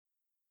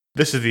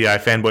This is the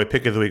iFanboy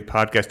Pick of the Week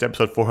podcast,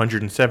 episode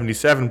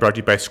 477, brought to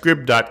you by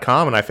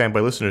Scrib.com and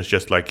iFanboy listeners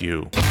just like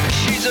you.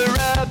 She's a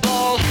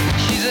rebel,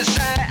 she's a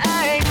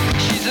saint,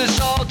 she's the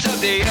salt of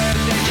the earth,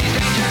 and she's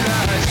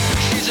dangerous.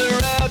 She's a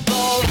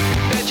rebel,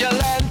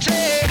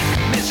 vigilante,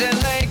 missing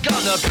link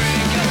on the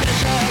brink of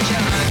destruction.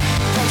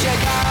 From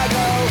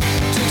Chicago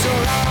to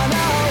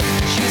Toronto,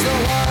 she's the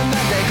one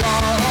that they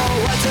call,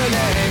 oh, what's her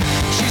name?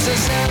 She's a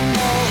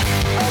symbol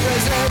of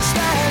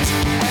resistance,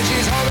 and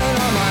she's holding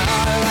on my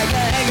heart like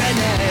a hand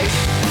grenade.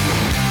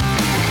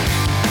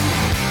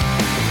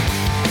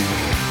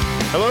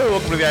 Hello,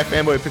 welcome to the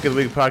iFanboy Pick of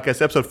the Week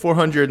podcast, episode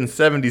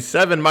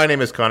 477. My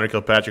name is Conor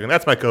Kilpatrick, and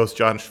that's my co-host,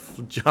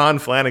 John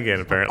Flanagan,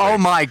 apparently. Oh,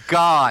 my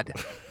God.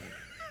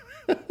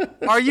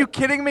 Are you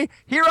kidding me?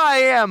 Here I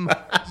am,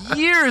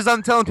 years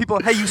I'm telling people,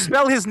 hey, you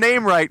spell his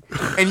name right,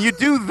 and you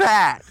do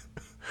that.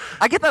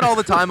 I get that all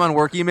the time on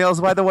work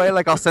emails, by the way.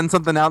 Like, I'll send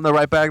something out and they'll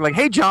write back, like,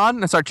 hey, John,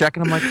 and I start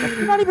checking. I'm like,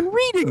 you're not even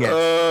reading it.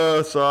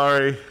 Oh,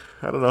 sorry.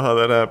 I don't know how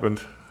that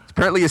happened.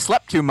 Apparently you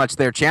slept too much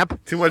there, champ.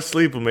 Too much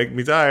sleep will make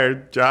me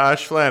tired.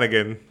 Josh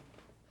Flanagan.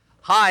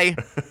 Hi.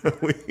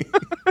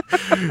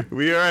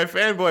 We are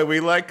iFanboy. We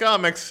like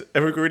comics.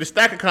 Every week we read a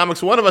stack of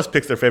comics. One of us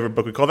picks their favorite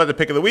book. We call that the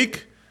Pick of the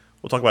Week.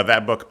 We'll talk about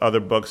that book, other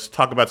books,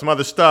 talk about some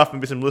other stuff,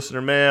 maybe some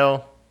listener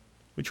mail.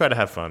 We try to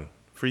have fun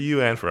for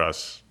you and for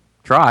us.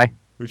 Try.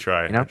 We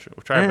try. You know?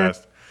 We'll try our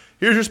best.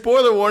 Here's your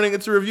spoiler warning.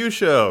 It's a review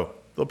show.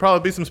 There'll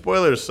probably be some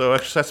spoilers, so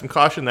exercise some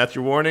caution. That's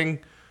your warning.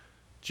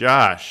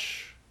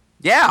 Josh.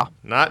 Yeah.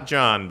 Not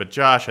John, but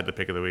Josh had the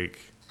Pick of the Week.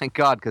 Thank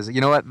God, because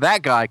you know what?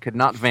 That guy could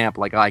not vamp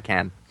like I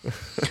can.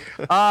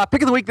 Pick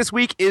of the Week this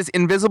week is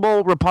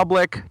Invisible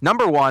Republic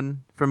 #1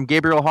 from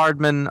Gabriel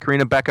Hardman,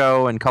 Karina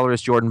Becco, and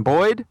colorist Jordan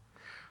Boyd.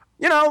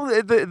 You know,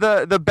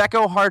 the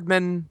Becco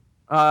Hardman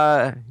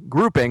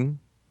grouping,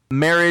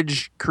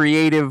 marriage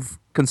creative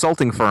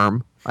consulting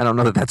firm. I don't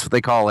know that that's what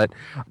they call it.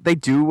 They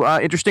do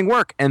interesting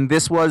work, and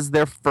this was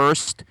their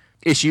first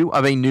issue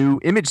of a new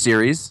Image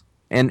series.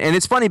 And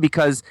it's funny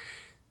because,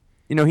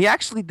 you know,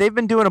 they've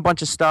been doing a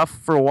bunch of stuff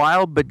for a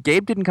while, but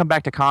Gabe didn't come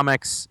back to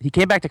comics. He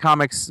came back to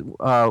comics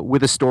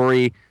with a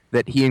story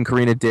that he and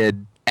Karina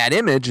did at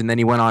Image, and then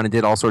he went on and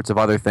did all sorts of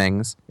other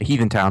things,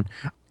 Heathen Town.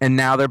 And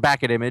now they're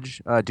back at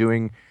Image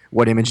doing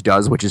what Image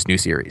does, which is new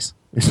series.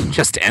 It's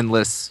just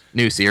endless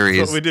new series.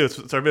 That's what we do.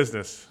 It's our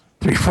business.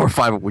 3, 4,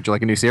 5. Would you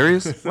like a new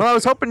series? Well, I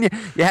was hoping you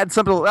had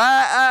something.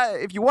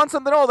 If you want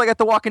something old, I got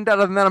The Walking Dead.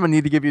 Other than that, I'm going to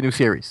need to give you a new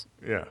series.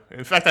 Yeah.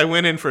 In fact, I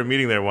went in for a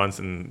meeting there once,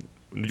 and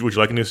would you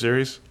like a new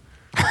series?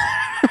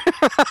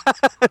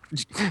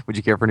 Would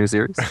you care for a new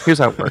series? Here's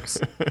how it works.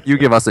 You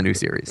give us a new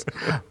series,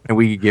 and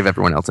we give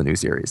everyone else a new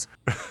series.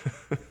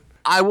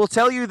 I will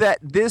tell you that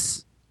I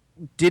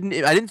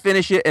didn't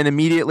finish it and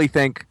immediately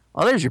think,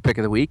 oh, there's your Pick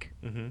of the Week.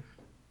 Mm-hmm.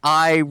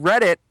 I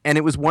read it, and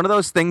it was one of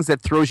those things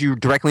that throws you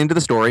directly into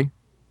the story.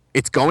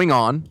 It's going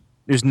on.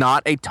 There's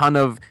not a ton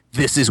of,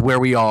 this is where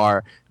we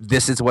are,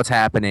 this is what's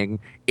happening.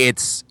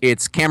 It's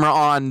camera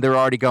on, they're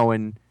already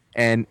going,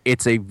 and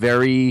it's a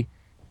very,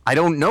 I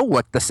don't know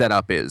what the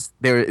setup is.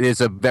 There is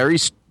a very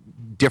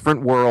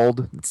different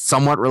world,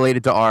 somewhat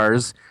related to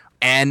ours,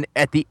 and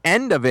at the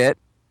end of it,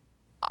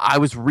 I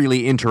was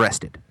really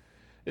interested.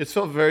 It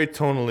felt very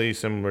tonally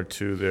similar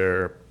to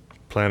their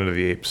Planet of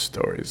the Apes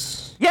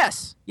stories.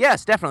 Yes,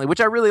 definitely,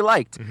 which I really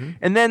liked. Mm-hmm.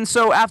 And then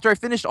so after I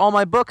finished all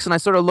my books and I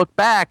sort of looked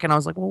back and I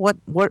was like, well,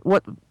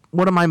 what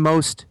do I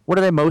most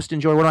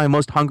enjoy? What am I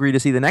most hungry to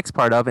see the next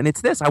part of? And it's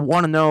this. I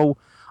want to know.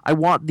 I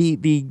want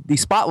the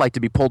spotlight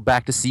to be pulled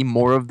back to see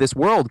more of this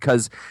world,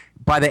 because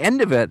by the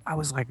end of it, I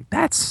was like,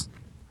 I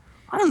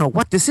don't know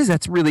what this is.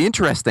 That's really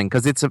interesting,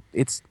 because it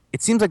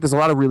seems like there's a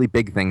lot of really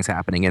big things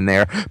happening in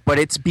there, but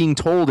it's being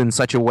told in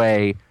such a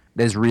way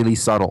that is really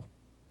subtle.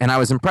 And I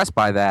was impressed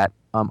by that.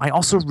 I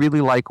also really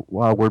like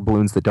word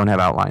balloons that don't have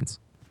outlines.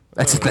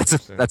 That's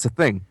a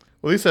thing.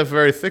 Well, these have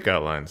very thick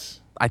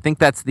outlines. I think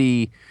that's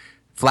the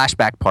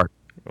flashback part.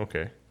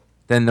 Okay.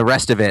 Then the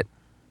rest of it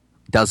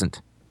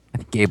doesn't. I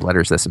think Gabe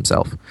letters this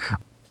himself.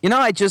 You know,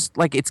 I just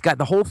like, it's got,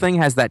 the whole thing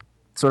has that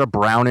sort of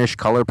brownish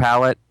color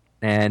palette,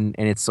 and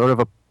it's sort of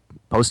a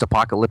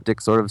post-apocalyptic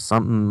sort of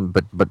something,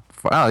 but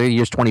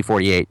year's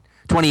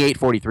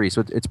 2843,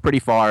 so it's pretty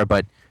far,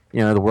 but you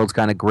know, the world's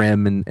kind of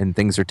grim and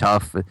things are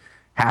tough.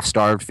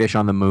 Half-starved fish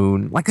on the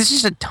moon. Like, there's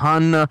just a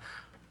ton.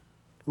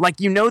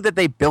 Like, you know that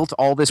they built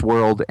all this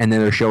world, and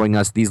then they're showing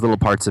us these little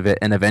parts of it,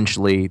 and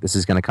eventually this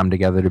is going to come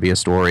together to be a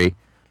story.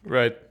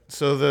 Right.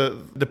 So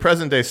the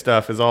present-day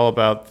stuff is all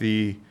about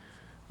the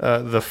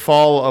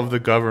fall of the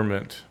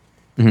government.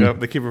 Mm-hmm. You know,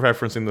 they keep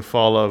referencing the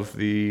fall of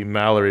the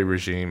Mallory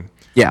regime.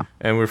 Yeah.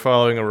 And we're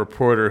following a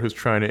reporter who's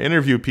trying to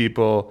interview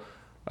people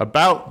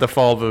about the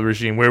fall of the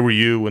regime. Where were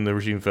you when the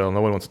regime fell?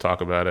 No one wants to talk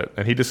about it.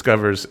 And he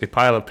discovers a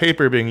pile of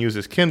paper being used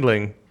as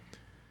kindling.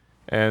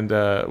 And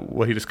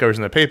what he discovers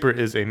in that paper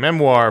is a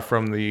memoir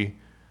from a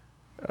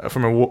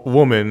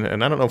woman.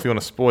 And I don't know if you want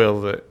to spoil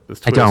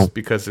this twist. I don't.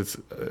 Because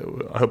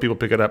I hope people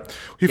pick it up.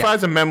 He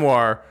finds a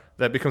memoir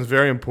that becomes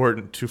very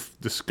important to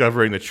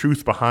discovering the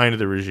truth behind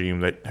the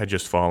regime that had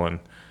just fallen.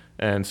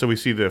 And so we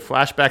see the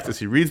flashbacks as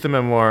he reads the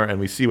memoir, and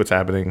we see what's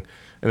happening.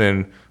 And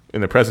then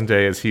in the present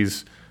day, as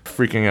he's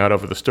freaking out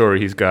over the story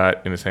he's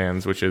got in his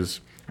hands, which is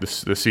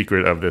the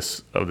secret of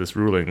this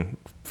ruling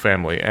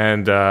family.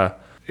 And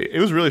it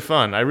was really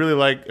fun. I really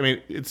like. I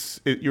mean,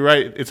 you're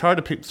right. It's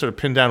hard to sort of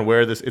pin down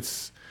where this.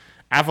 It's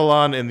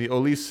Avalon in the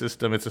Olise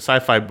system. It's a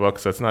sci-fi book,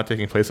 so it's not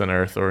taking place on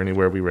Earth or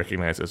anywhere we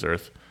recognize as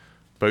Earth.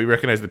 But we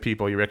recognize the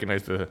people. You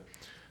recognize the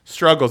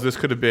struggles. This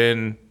could have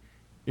been,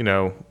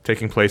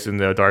 taking place in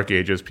the Dark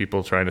Ages.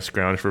 People trying to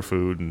scrounge for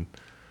food, and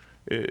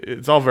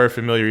it's all very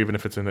familiar, even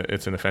if it's in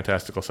a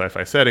fantastical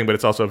sci-fi setting. But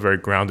it's also a very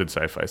grounded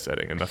sci-fi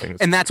setting, and nothing.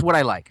 And that's what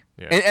I like.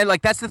 Yeah. And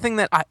like that's the thing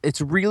that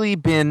I've really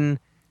been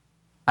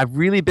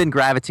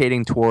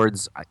gravitating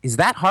towards. Is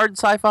that hard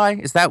sci-fi?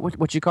 Is that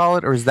what you call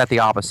it, or is that the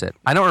opposite?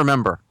 I don't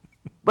remember.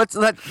 But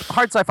that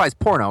hard sci-fi is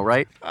porno,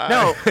 right?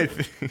 No,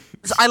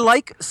 I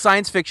like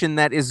science fiction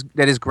that is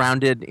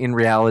grounded in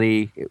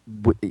reality.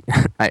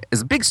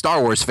 As a big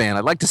Star Wars fan,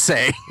 I'd like to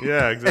say.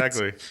 Yeah,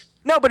 exactly.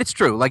 No, but it's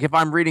true. Like if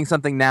I'm reading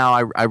something now,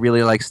 I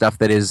really like stuff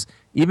that is,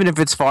 even if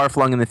it's far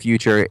flung in the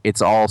future,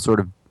 it's all sort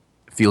of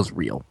feels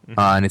real,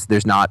 and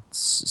there's not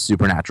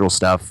supernatural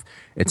stuff,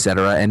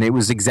 etc. And it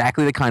was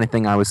exactly the kind of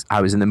thing I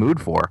was in the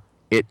mood for.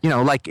 It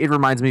it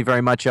reminds me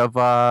very much of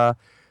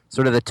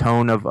sort of the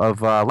tone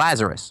of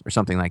Lazarus or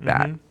something like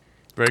that.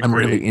 I'm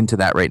really into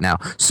that right now.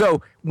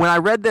 So when I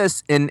read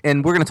this, and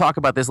we're going to talk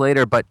about this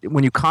later, but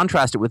when you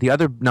contrast it with the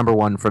other number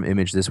one from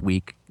Image this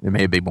week, there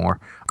may be more,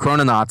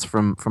 Chrononauts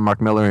from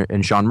Mark Millar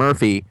and Sean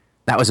Murphy,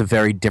 that was a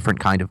very different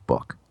kind of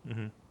book.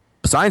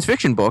 A science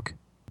fiction book,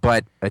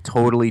 but a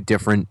totally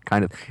different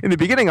kind of... In the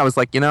beginning, I was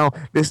like,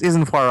 this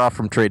isn't far off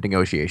from trade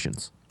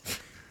negotiations.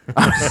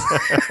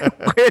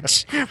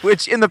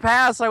 which in the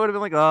past I would have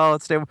been like, oh,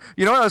 let's stay. I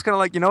was kind of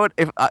like,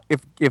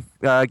 if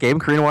Gabe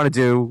and Karina want to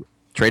do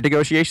trade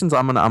negotiations,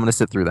 I'm gonna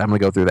sit through that. I'm gonna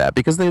go through that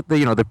because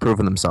they've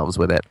proven themselves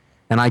with it,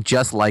 and I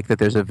just like that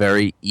there's a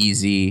very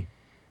easy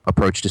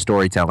approach to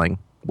storytelling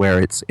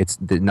where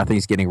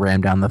nothing's getting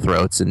rammed down the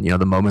throats, and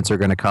the moments are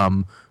gonna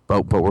come,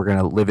 but we're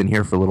gonna live in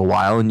here for a little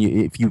while, and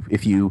if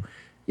you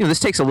this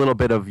takes a little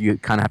bit of, you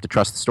kind of have to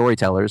trust the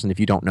storytellers, and if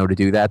you don't know to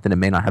do that, then it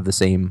may not have the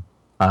same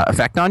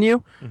effect on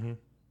you.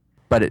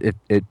 But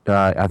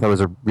I thought it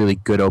was a really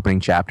good opening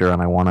chapter,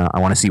 and I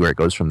wanna see where it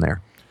goes from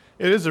there.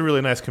 It is a really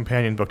nice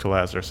companion book to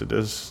Lazarus. It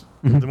is.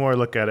 The more I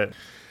look at it,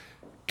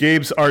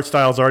 Gabe's art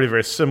style is already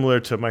very similar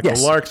to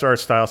Michael Lark's art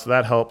style, so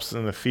that helps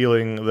in the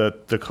feeling.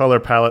 The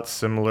color palette's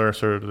similar,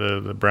 sort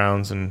of the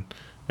browns and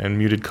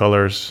muted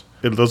colors.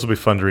 Those will be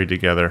fun to read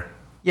together.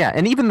 Yeah,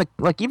 and even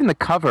the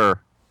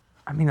cover.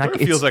 I mean, it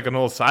feels like an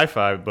old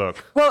sci-fi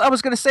book. Well, I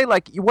was going to say,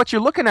 what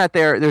you're looking at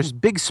there's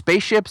big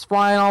spaceships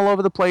flying all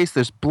over the place.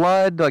 There's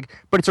blood, but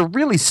it's a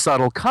really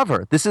subtle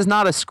cover. This is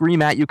not a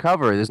scream at you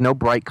cover. There's no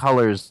bright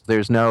colors.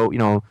 There's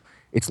no,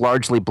 it's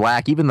largely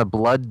black. Even the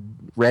blood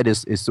red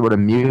is sort of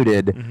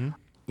muted.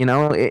 In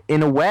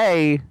a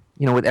way,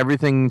 with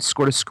everything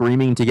sort of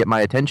screaming to get my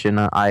attention,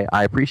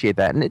 I appreciate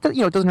that. And it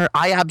doesn't hurt.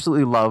 I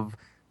absolutely love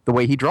the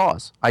way he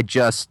draws.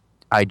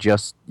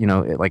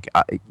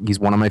 He's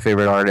one of my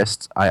favorite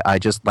artists. I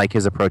just like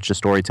his approach to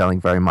storytelling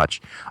very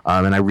much,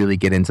 and I really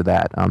get into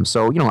that.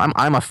 So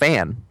I'm a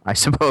fan, I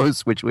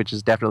suppose, which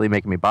is definitely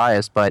making me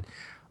biased. But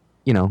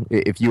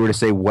if you were to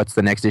say what's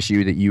the next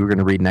issue that you were going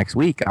to read next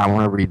week, I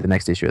want to read the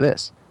next issue of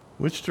this.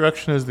 Which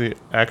direction does the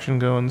action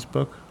go in this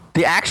book?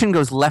 The action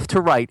goes left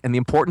to right, and the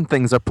important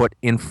things are put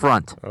in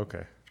front.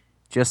 Okay.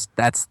 Just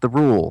that's the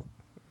rule.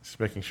 Just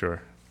making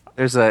sure.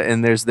 There's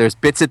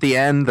bits at the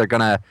end. They're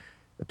gonna.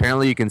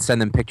 Apparently, you can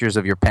send them pictures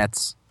of your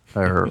pets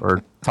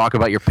or talk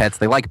about your pets.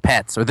 They like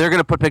pets, or they're going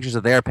to put pictures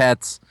of their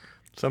pets.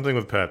 Something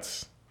with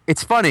pets.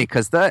 It's funny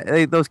because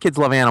those kids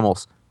love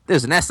animals.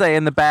 There's an essay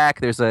in the back.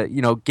 There's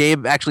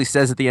Gabe actually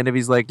says at the end of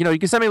he's like, you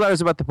can send me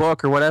letters about the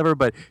book or whatever,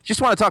 but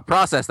just want to talk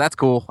process. That's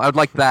cool. I would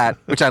like that,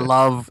 which I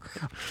love.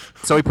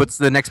 So he puts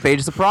the next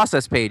page is a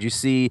process page. You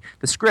see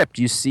the script.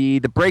 You see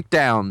the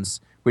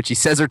breakdowns, which he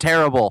says are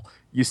terrible.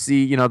 You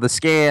see, the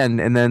scan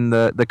and then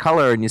the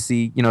color, and you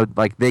see,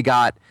 they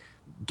got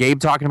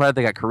Gabe talking about it.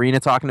 They got Karina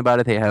talking about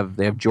it. They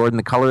have Jordan,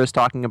 the colorist,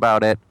 talking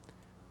about it.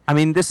 I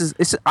mean,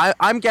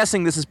 I'm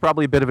guessing this is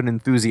probably a bit of an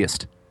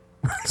enthusiast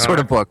sort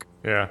of book.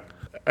 Yeah.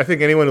 I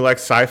think anyone who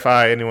likes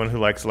sci-fi, anyone who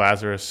likes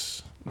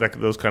Lazarus,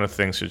 those kind of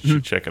things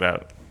should check it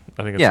out.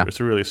 I think it's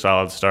a really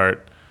solid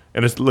start.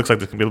 And it looks like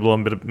there's going to be a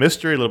little bit of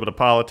mystery, a little bit of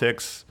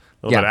politics,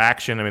 a little bit of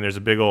action. I mean, there's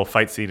a big old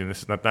fight scene, and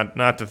this is not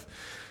to...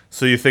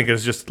 So you think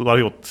it's just a lot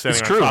of people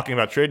standing around talking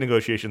about trade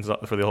negotiations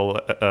for the whole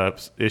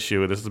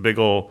issue. This is a big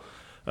old...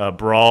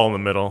 brawl in the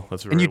middle.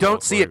 And you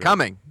don't see it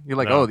coming. You're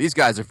like, oh, these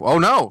guys are. Oh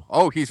no!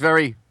 Oh, he's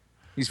very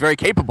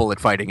capable at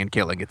fighting and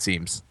killing. It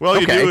seems. Well,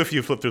 you do if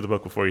you flip through the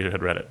book before you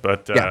had read it,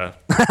 but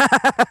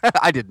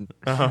I didn't.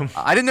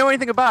 I didn't know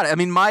anything about it. I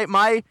mean,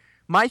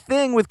 my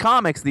thing with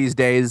comics these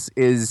days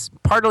is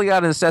partly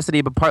out of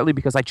necessity, but partly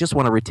because I just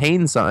want to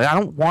retain something. I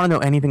don't want to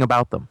know anything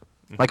about them.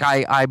 Like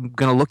I'm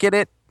gonna look at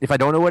it if I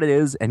don't know what it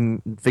is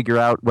and figure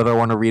out whether I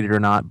want to read it or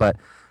not. But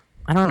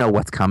I don't know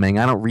what's coming.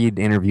 I don't read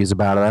interviews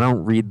about it. I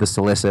don't read the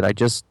solicit.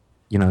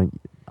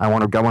 I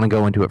want to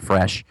go into it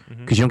fresh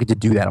because you don't get to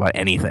do that about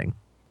anything.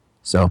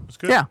 So It's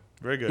good. yeah,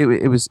 Very good.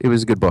 it was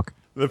a good book.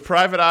 The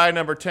Private Eye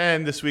number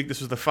 10 this week.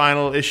 This was the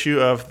final issue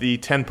of the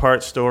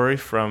 10-part story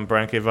from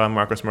Brian K. Vaughan,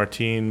 Marcos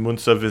Martin,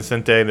 Munsa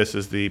Vicente. This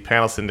is the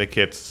Panel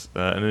Syndicate's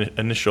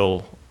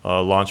initial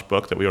launch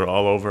book that we were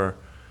all over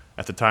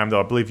at the time, though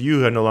I believe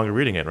you are no longer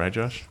reading it, right,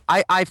 Josh?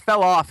 I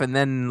fell off, and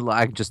then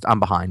I'm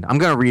behind. I'm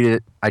going to read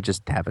it. I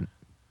just haven't.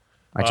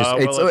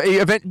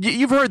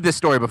 You've heard this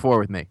story before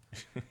with me.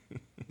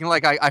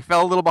 I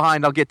fell a little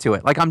behind. I'll get to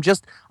it.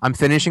 I'm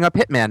finishing up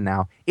Hitman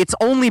now. It's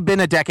only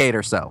been a decade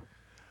or so.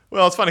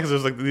 Well, it's funny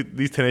because there's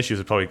these 10 issues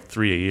are probably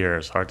 3 a year.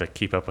 It's hard to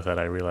keep up with that,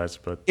 I realize.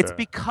 But it's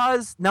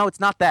because no, it's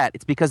not that.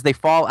 It's because they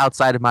fall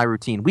outside of my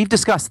routine. We've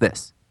discussed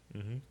this.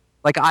 Mm-hmm.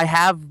 I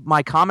have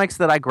my comics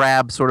that I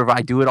grab.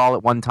 I do it all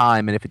at one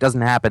time, and if it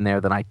doesn't happen there,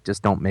 then I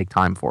just don't make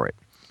time for it.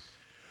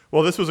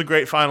 Well, this was a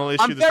great final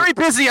issue. I'm very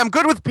busy. I'm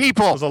good with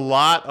people. There's a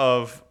lot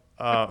of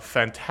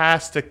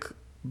fantastic,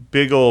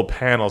 big old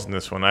panels in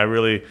this one.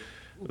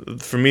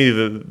 For me,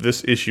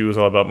 this issue is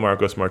all about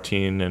Marcos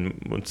Martin and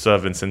Munsa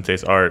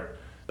Vincente's art.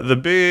 The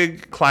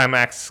big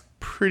climax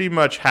pretty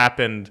much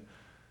happened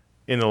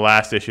in the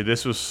last issue.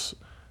 This was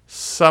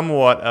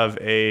somewhat of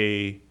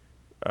a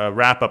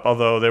wrap-up,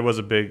 although there was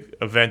a big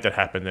event that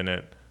happened in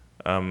it.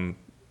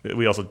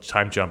 We also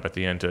time jump at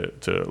the end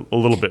to a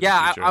little bit.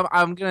 Yeah,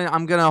 I'm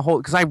gonna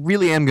hold because I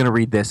really am gonna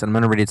read this, and I'm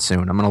gonna read it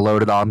soon. I'm gonna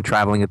load it all. I'm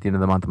traveling at the end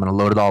of the month. I'm gonna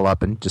load it all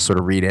up and just sort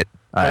of read it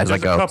as I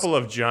go. There's a couple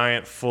of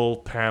giant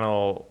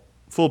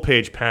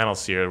full-page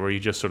panels here where you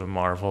just sort of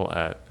marvel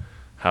at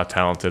how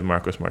talented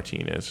Marcos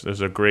Martin is.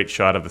 There's a great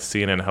shot of the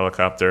CNN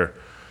helicopter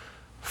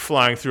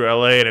flying through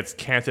LA, and it's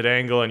canted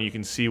angle, and you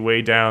can see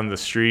way down the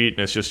street,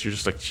 and you're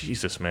just like,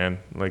 Jesus, man,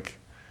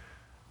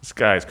 this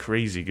guy is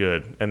crazy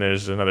good. And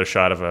there's another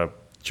shot of a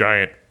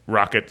giant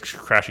rocket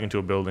crashing into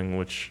a building,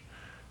 which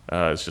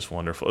is just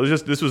wonderful.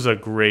 This was a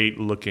great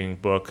looking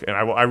book, and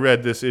I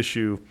read this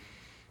issue.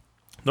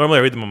 Normally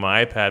I read them on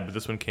my iPad, but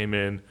this one came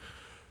in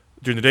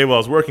during the day while I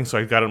was working, so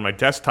I got it on my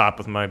desktop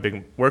with my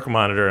big work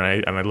monitor,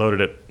 and I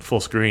loaded it full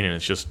screen, and it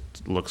just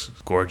looks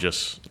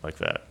gorgeous like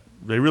that.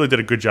 They really did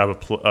a good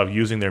job of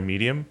using their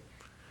medium,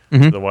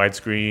 the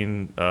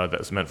widescreen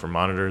that's meant for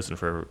monitors and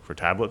for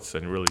tablets,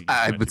 and really.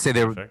 I would say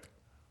they were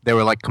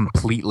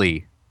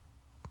completely,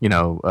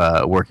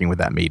 working with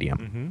that medium.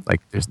 Mm-hmm.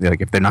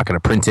 If they're not going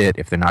to print it,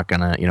 if they're not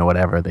going to,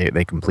 whatever,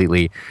 they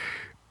completely,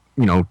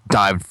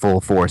 dived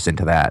full force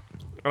into that.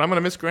 And I'm going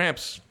to miss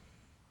Gramps.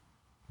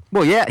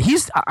 Well, yeah,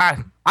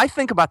 I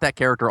think about that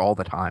character all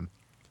the time.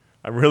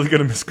 I'm really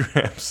gonna miss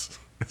Gramps.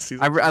 He's such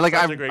a great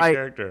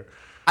character.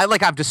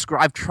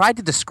 I've tried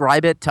to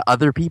describe it to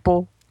other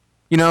people.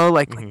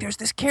 There's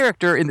this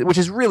character which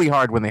is really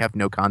hard when they have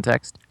no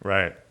context.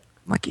 Right.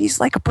 He's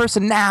like a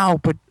person now,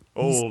 but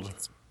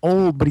he's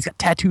old, but he's got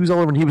tattoos all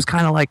over, and he was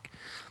kind of like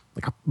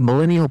a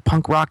millennial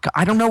punk rock.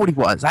 I don't know what he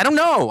was. I don't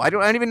know. I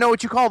don't even know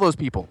what you call those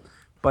people.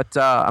 But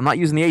I'm not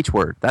using the H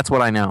word. That's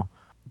what I know.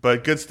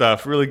 But good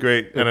stuff, really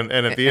great. And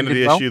at the end of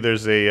the issue,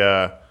 there's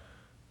it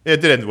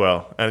did end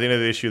well. And at the end of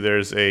the issue,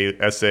 there's a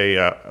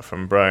essay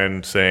from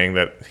Brian saying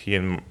that he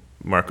and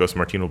Marcos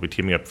Martin will be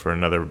teaming up for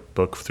another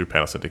book through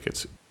Panel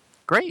Syndicates.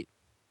 Great,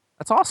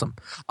 that's awesome.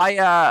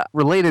 I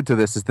related to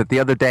this is that the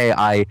other day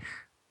I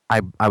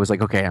was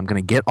like, okay, I'm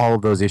gonna get all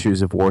of those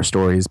issues of War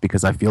Stories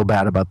because I feel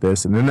bad about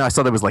this, and then I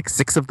saw there was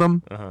 6 of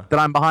them that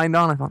I'm behind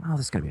on. I thought, oh,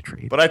 this is gonna be a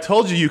treat. But I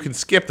told you can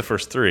skip the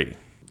first 3.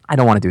 I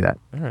don't want to do that.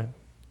 All right.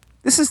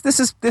 This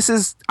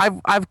is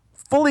I've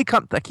fully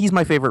come. He's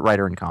my favorite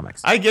writer in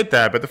comics. I get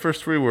that, but the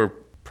first 3 were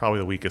probably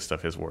the weakest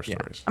of his War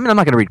Stories. I mean, I'm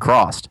not going to read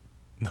Crossed.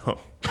 No.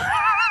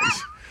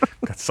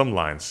 Got some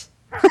lines.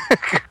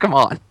 Come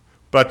on.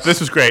 But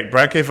this is great.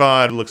 Brian K.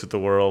 Vaughan looks at the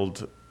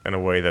world in a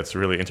way that's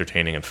really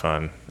entertaining and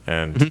fun.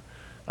 And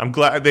I'm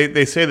glad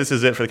they say this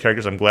is it for the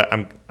characters. I'm glad.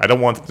 I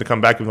don't want them to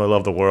come back even though I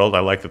love the world.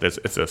 I like that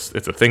it's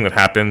a thing that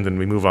happened and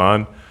we move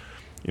on.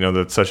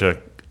 That's such a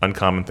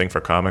uncommon thing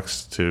for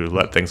comics to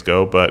let things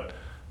go, but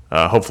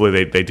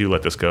hopefully they do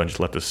let this go and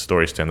just let this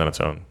story stand on its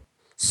own.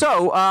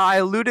 So I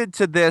alluded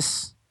to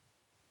this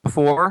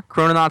before.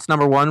 Chrononauts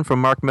 #1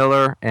 from Mark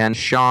Miller and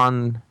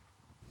Sean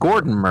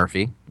Gordon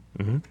Murphy,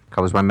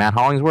 covers by Matt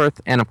Hollingsworth,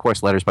 and of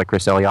course letters by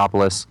Chris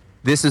Eliopoulos.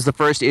 This is the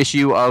first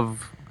issue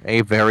of a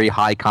very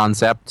high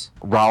concept,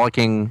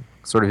 rollicking,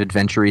 sort of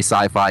adventure-y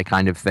sci-fi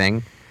kind of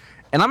thing.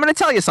 And I'm going to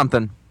tell you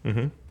something.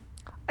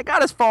 I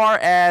got as far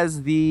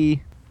as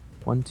the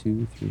 1,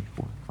 2, 3,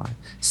 4, 5,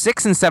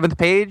 6th and 7th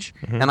page,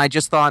 and I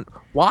just thought,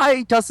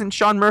 why doesn't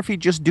Sean Murphy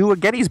just do a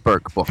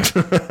Gettysburg book?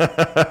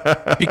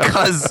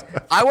 Because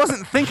I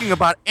wasn't thinking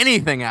about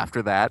anything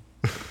after that.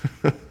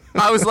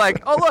 I was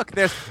like, oh look,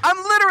 there's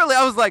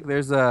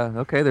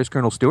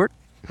Colonel Stewart,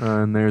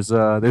 and there's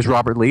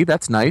Robert Lee.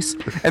 That's nice.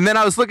 And then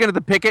I was looking at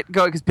the Pickett,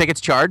 because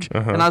Pickett's charge,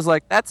 and I was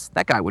like,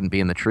 that guy wouldn't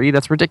be in the tree.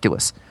 That's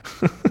ridiculous.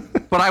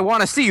 But I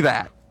want to see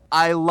that.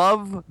 I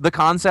love the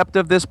concept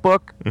of this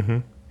book.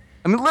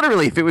 I mean,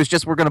 literally, if it was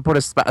just we're going to put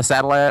a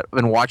satellite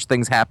and watch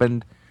things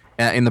happen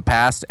in the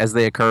past as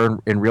they occur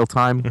in real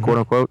time, quote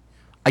unquote,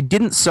 I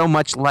didn't so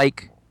much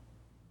like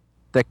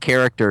the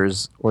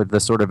characters or the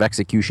sort of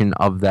execution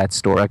of that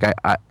story. Like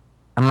I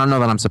don't know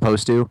that I'm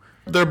supposed to.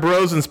 They're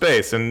bros in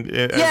space, and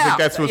I think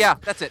that's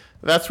that's it.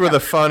 That's where the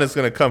fun is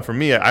going to come for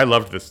me. I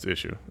loved this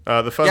issue.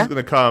 The fun is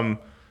going to come.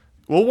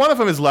 Well, one of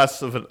them is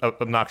less of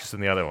obnoxious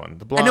than the other one.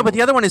 The blonde, I know, but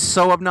the other one is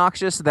so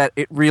obnoxious that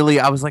it really.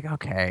 I was like,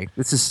 okay,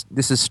 this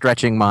is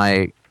stretching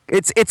my.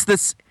 It's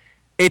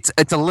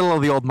a little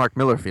of the old Mark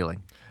Miller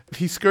feeling.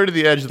 He skirted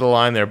the edge of the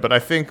line there, but I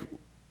think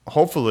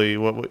hopefully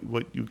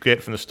what you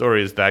get from the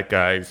story is that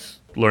guy's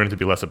learning to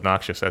be less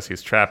obnoxious as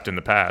he's trapped in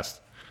the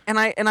past. And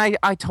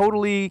I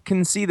totally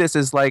can see this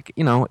as like,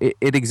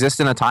 it exists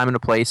in a time and a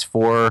place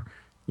for,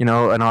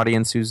 an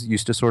audience who's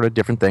used to sort of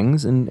different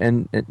things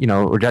and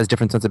or has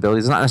different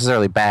sensibilities. It's not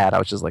necessarily bad. I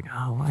was just like,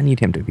 oh, I need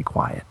him to be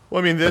quiet.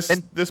 Well, I mean, this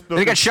book...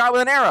 He got shot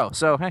with an arrow,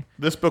 so hey.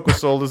 This book was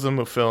sold as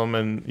a film,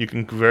 and you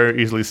can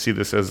very easily see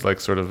this as like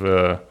sort of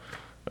a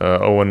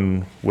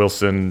Owen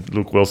Wilson,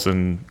 Luke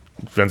Wilson,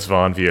 Vince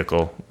Vaughn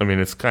vehicle. I mean,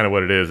 it's kind of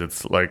what it is.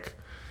 It's like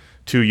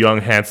two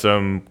young,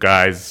 handsome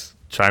guys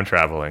time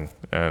traveling,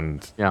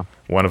 and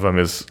one of them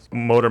is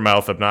motor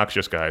mouth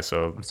obnoxious guy.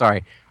 So I'm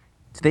sorry.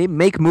 Do they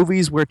make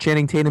movies where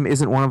Channing Tatum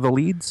isn't one of the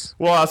leads?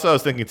 Well, that's what I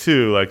was thinking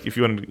too. Like if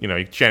you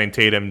want, Channing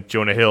Tatum,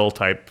 Jonah Hill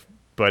type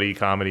buddy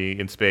comedy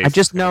in space. I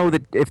just know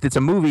that if it's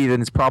a movie,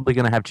 then it's probably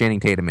going to have Channing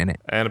Tatum in it.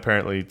 And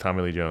apparently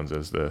Tommy Lee Jones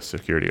as the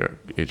security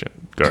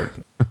agent guard.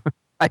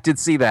 I did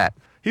see that.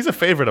 He's a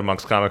favorite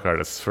amongst comic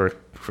artists for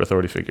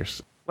authority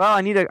figures. Well,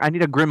 I need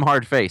a grim,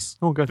 hard face.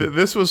 Oh, good.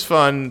 This was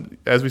fun.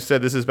 As we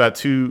said, this is about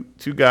two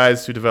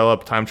guys who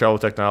develop time travel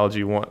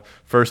technology.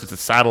 First, it's a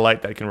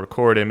satellite that can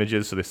record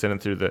images, so they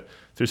send it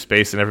through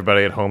space, and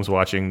everybody at home's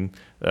watching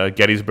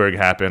Gettysburg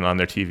happen on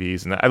their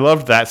TVs. And I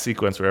loved that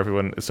sequence where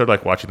everyone, it's sort of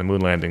like watching the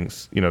moon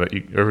landings.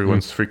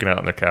 Everyone's freaking out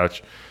on their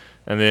couch.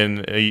 And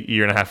then a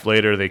year and a half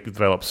later, they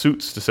develop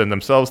suits to send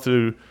themselves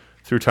through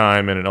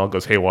time, and it all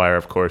goes haywire,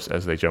 of course,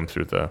 as they jump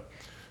through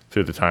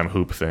the time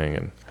hoop thing.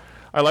 And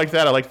I liked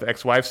that. I liked the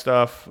ex-wife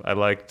stuff. I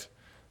liked,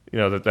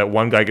 that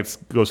one guy goes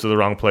to the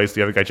wrong place.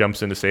 The other guy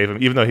jumps in to save him.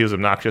 Even though he was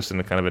obnoxious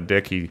and kind of a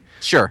dick,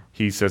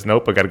 he says,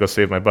 nope, I got to go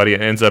save my buddy,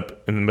 and ends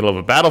up in the middle of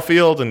a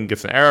battlefield and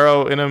gets an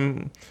arrow in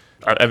him.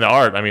 And the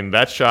art, I mean,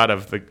 that shot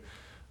of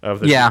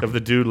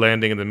the dude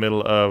landing in the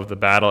middle of the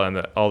battle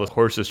and all the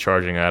horses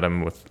charging at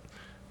him,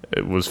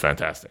 it was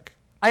fantastic.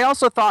 I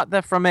also thought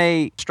that from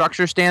a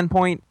structure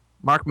standpoint,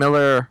 Mark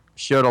Miller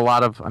showed a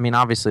lot of,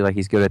 obviously, like,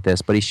 he's good at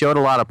this, but he showed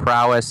a lot of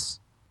prowess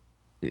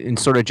in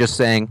sort of just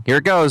saying, here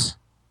it goes.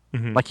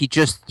 Mm-hmm. Like, he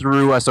just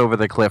threw us over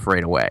the cliff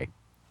right away.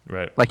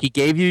 Right. Like, he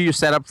gave you your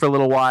setup for a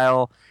little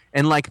while,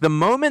 and, like, the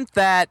moment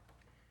that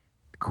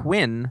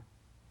Quinn...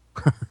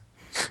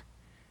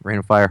 Rain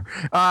of fire.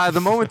 The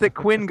moment that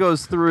Quinn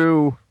goes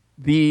through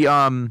the,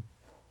 and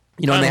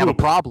they have a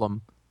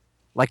problem,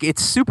 like,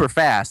 it's super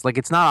fast. Like,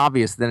 it's not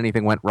obvious that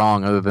anything went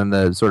wrong other than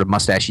the sort of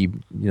mustachy,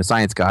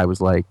 science guy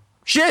was like,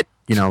 shit!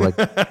 Like,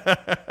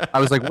 I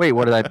was like, wait,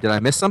 did I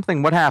miss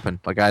something? What happened?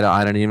 Like,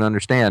 I didn't even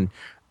understand.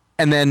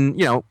 And then,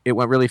 it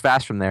went really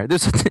fast from there.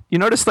 You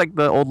notice, like,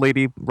 the old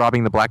lady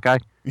robbing the black guy?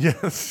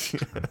 Yes.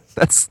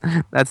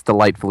 That's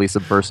delightfully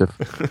subversive.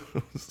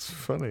 It's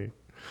funny.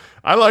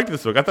 I liked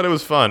this book. I thought it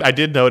was fun. I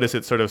did notice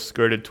it sort of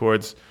skirted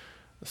towards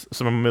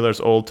some of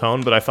Miller's old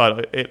tone, but I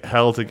thought it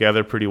held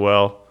together pretty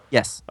well.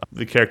 Yes.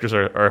 The characters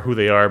are who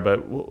they are,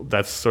 but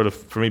that's sort of,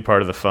 for me,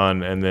 part of the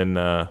fun. And then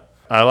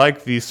I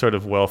like these sort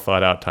of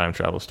well-thought-out time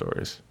travel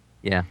stories.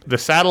 Yeah. The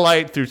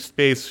satellite through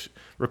space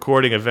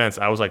recording events,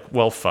 I was like,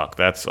 well, fuck,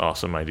 that's an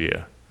awesome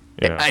idea.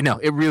 I know.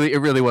 It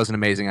really was an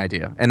amazing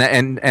idea.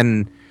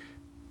 And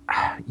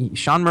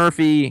Sean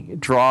Murphy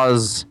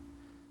draws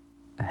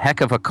a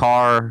heck of a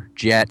car,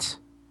 jet,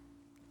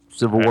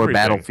 Civil War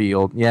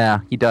battlefield. Yeah,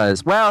 he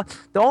does. Well,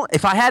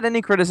 if I had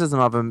any criticism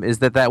of him is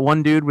that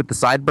one dude with the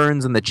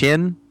sideburns and the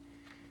chin,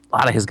 a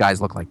lot of his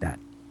guys look like that.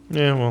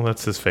 Yeah, well,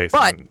 that's his face.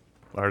 But,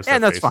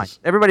 and that's fine.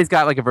 Everybody's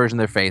got like a version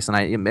of their face,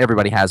 and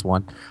everybody has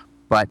one.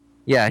 But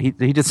yeah, he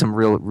did some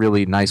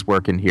really nice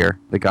work in here.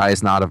 The guy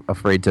is not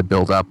afraid to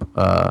build up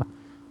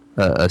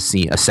a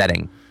scene, a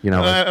setting. And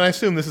I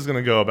assume this is going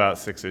to go about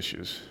 6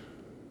 issues.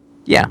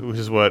 Yeah, which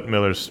is what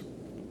Miller's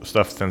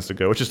stuff tends to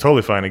go, which is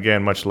totally fine.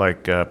 Again, much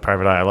like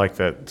Private Eye, I like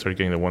that sort of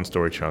getting the one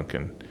story chunk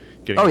and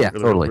getting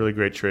really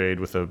great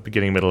trade with a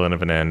beginning, middle, and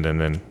an end,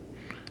 and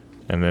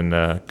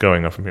then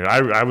going up from here.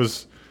 I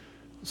was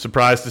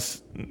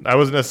surprised. I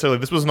wasn't necessarily.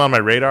 This wasn't on my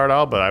radar at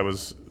all, but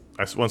once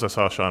I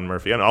saw Sean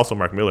Murphy and also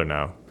Mark Miller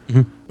now,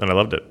 and I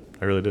loved it.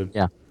 I really did.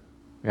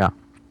 Yeah.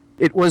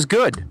 It was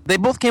good. They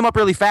both came up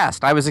really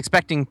fast. I was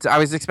expecting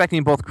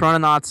both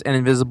Chrononauts and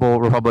Invisible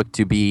Republic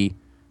to be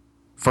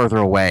further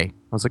away.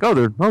 I was like,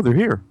 they're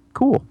here.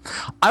 Cool.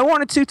 I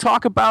wanted to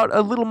talk about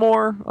a little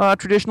more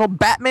traditional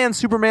Batman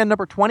Superman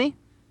number 20.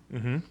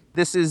 Mm-hmm.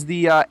 This is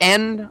the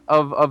end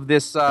of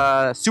this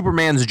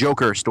Superman's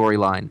Joker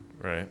storyline.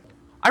 Right.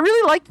 I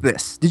really liked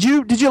this. Did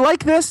you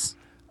like this?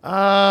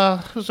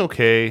 It was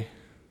okay.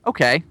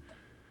 Okay.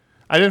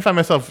 I didn't find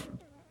myself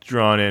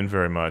drawn in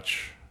very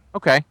much.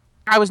 Okay.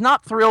 I was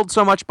not thrilled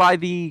so much by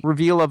the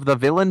reveal of the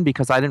villain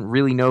because I didn't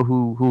really know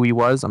who he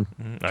was. I'm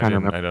trying to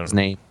remember his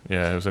name.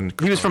 Yeah,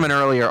 he was from an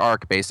earlier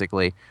arc,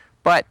 basically.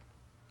 But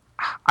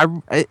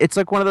it's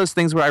like one of those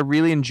things where I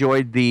really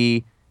enjoyed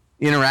the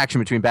interaction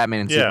between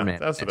Batman and Superman.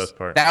 Yeah, that's the best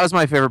part. That was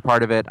my favorite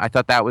part of it. I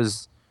thought that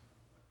was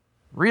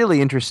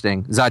really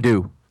interesting.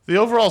 Zadu. The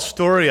overall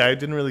story, I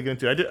didn't really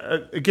get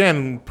into.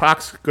 Again,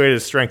 Pac's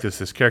greatest strength is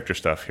his character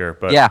stuff here,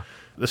 but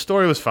the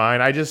story was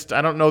fine. I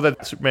don't know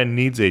that Superman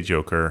needs a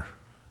Joker.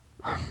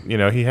 You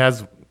know, he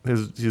has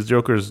his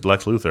Joker's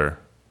Lex Luthor.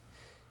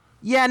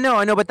 Yeah, no,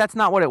 I know, but that's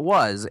not what it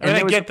was. And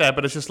I get that,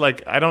 but it's just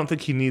like I don't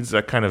think he needs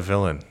that kind of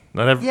villain.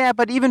 Yeah,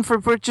 but even for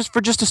just a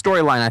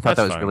storyline, I thought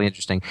that was really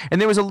interesting. And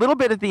there was a little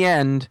bit at the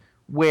end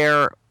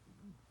where,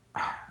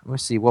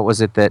 let's see, what was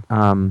it that?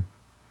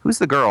 Who's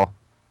the girl?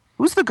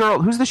 Who's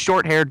the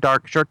short-haired,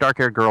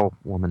 dark-haired girl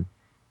woman?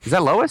 Is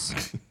that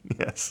Lois?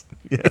 Yes.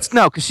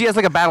 No, because she has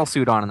like a battle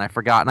suit on, and I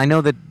forgot. And I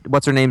know that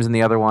what's her name's in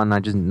the other one. I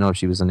just didn't know if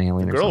she was an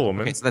alien or something. Girl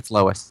woman. Okay, so that's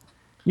Lois.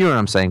 You know what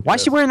I'm saying? Why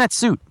is she wearing that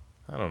suit?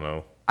 I don't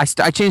know. I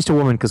changed to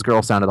woman because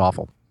girl sounded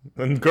awful.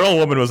 And girl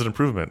woman was an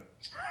improvement.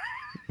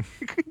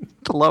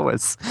 To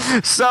Lois.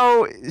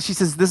 So she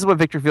says, "This is what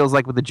Victor feels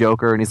like with the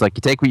Joker," and he's like,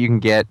 "You take what you can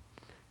get."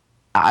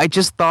 I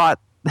just thought.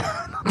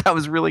 That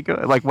was really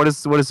good. Like, what does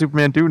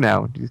Superman do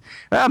now?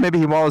 Maybe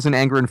he wallows in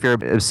anger and fear,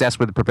 obsessed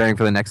with preparing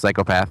for the next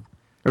psychopath,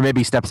 or maybe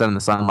he steps out in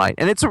the sunlight.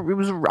 And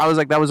I was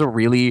like, that was a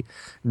really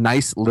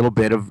nice little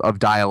bit of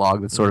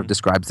dialogue that sort of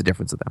describes the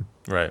difference of them.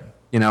 Right.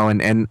 You know,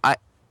 and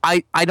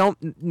I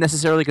don't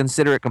necessarily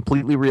consider it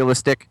completely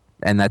realistic,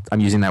 and that I'm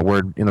using that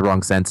word in the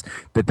wrong sense.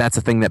 That's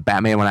a thing that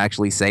Batman would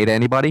actually say to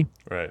anybody.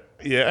 Right.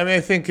 Yeah, I mean,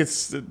 I think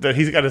it's that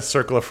he's got a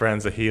circle of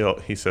friends that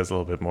he says a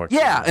little bit more.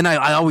 Yeah, and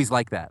I always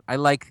like that.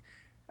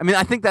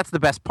 I think that's the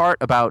best part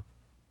about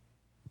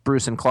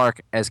Bruce and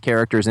Clark as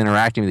characters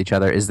interacting with each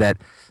other is that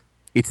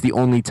it's the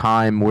only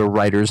time where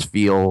writers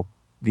feel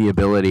the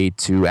ability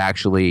to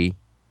actually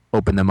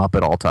open them up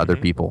at all to other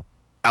people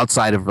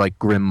outside of like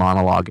grim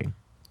monologuing.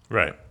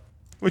 Right.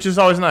 Which is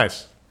always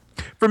nice.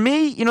 For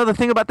me, you know, the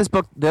thing about this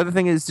book, the other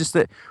thing is just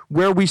that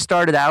where we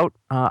started out,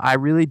 I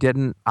really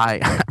didn't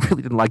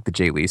like the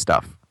Jay Lee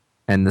stuff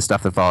and the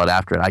stuff that followed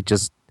after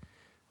it.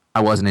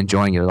 I wasn't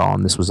enjoying it at all,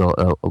 and this was a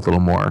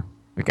little more.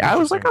 I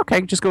was like,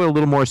 okay, just go a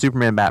little more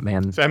Superman,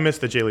 Batman. So I miss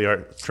the Jay Lee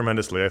art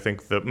tremendously. I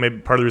think maybe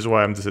part of the reason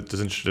why I'm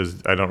disinterested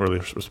is I don't really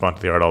respond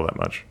to the art all that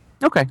much.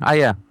 Okay,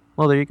 yeah.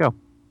 Well, there you go.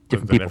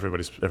 Different people.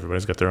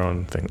 Everybody's got their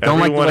own thing.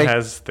 Everyone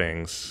has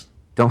things.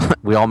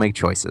 We all make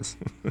choices.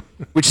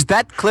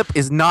 That clip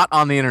is not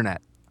on the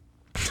internet.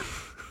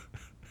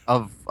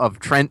 Of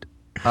Trent.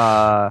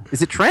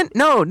 Is it Trent?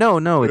 No.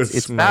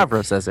 It's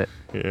Favreau says it.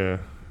 Yeah.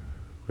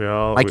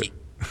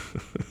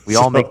 We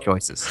all make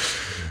choices.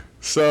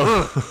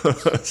 So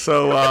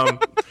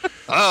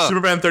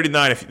Superman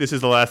 39, this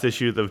is the last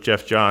issue of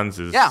Jeff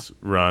Johns'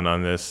 run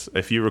on this.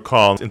 If you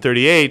recall, in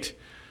 38,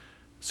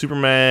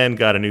 Superman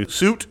got a new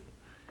suit.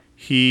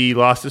 He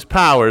lost his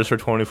powers for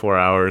 24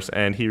 hours,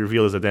 and he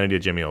revealed his identity to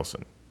Jimmy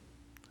Olsen.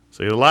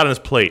 So he had a lot on his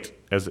plate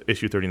as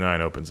issue 39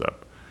 opens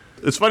up.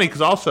 It's funny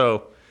because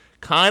also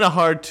kind of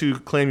hard to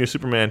claim you're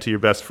Superman to your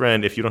best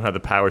friend if you don't have the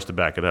powers to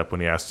back it up when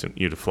he asks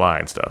you to fly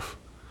and stuff.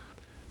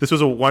 This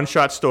was a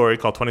one-shot story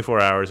called 24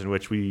 Hours in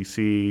which we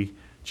see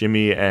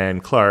Jimmy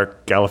and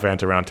Clark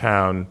gallivant around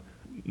town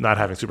not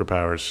having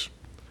superpowers.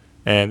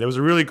 And there was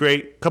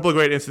a couple of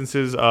great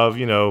instances of,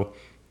 you know,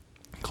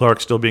 Clark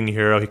still being a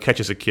hero. He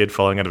catches a kid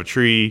falling out of a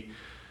tree,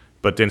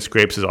 but then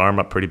scrapes his arm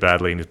up pretty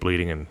badly and he's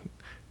bleeding and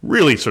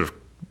really sort of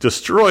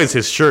destroys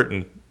his shirt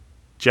and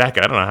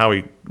jacket. I don't know how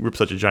he ripped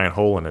such a giant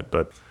hole in it,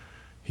 but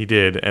he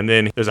did. And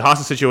then there's a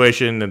hostage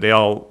situation that they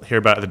all hear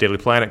about at the Daily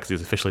Planet because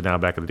he's officially now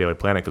back at the Daily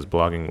Planet because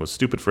blogging was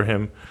stupid for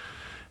him.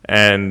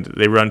 And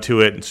they run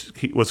to it.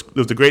 There was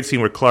a great scene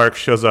where Clark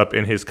shows up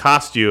in his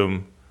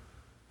costume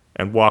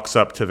and walks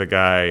up to the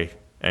guy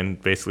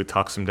and basically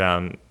talks him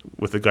down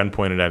with a gun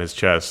pointed at his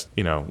chest,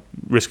 you know,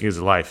 risking his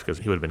life because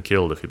he would have been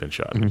killed if he'd been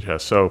shot in the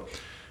chest. So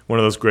one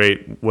of those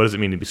great, what does it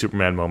mean to be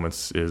Superman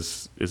moments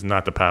is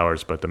not the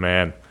powers, but the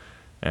man.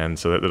 And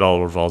so that it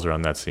all revolves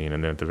around that scene.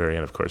 And then at the very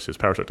end, of course, his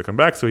powers start to come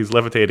back. So he's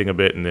levitating a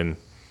bit, and then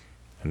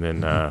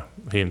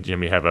he and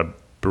Jimmy have a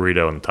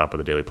burrito on the top of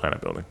the Daily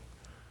Planet building.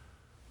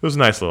 It was a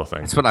nice little thing.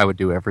 That's what I would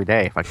do every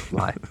day if I could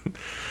fly.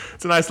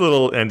 It's a nice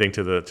little ending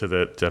to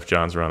the Jeff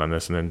Johns run on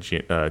this, and then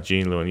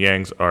Gene Luen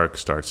Yang's arc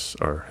starts,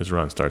 or his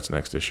run starts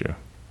next issue.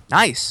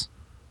 Nice,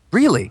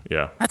 really?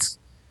 Yeah,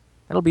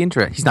 that'll be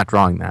interesting. He's not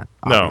drawing that.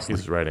 Obviously. No,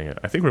 he's writing it.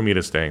 I think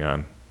Romita's staying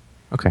on.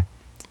 Okay.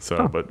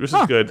 So, but this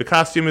is good. The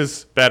costume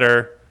is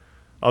better,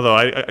 although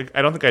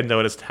I don't think I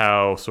noticed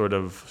how sort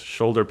of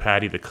shoulder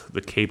patty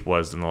the cape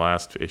was in the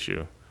last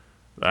issue.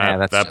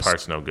 That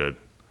part's no good.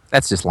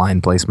 That's just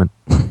line placement.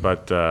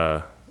 But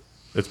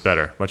it's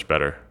better, much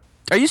better.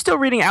 Are you still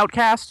reading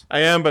Outcast?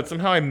 I am, but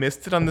somehow I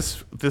missed it on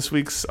this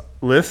week's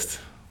list.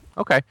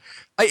 Okay.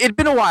 It'd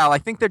been a while. I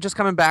think they're just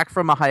coming back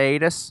from a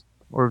hiatus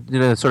or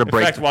sort of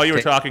break. In fact, while you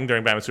were talking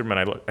during Batman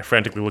Superman, I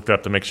frantically looked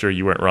up to make sure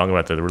you weren't wrong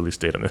about the release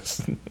date on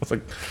this. I was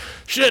like,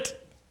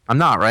 shit! I'm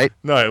not, right?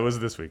 No, it was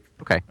this week.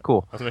 Okay,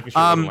 cool. I was making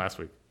sure it wasn't last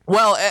week.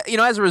 Well,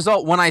 as a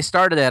result, when I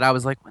started it, I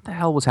was like, what the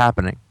hell was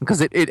happening?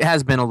 Because it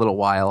has been a little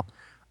while.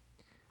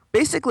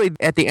 Basically,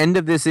 at the end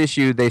of this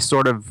issue, they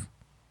sort of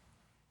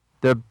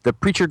the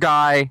preacher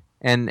guy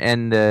and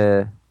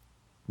the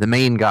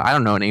main guy. I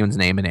don't know anyone's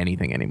name in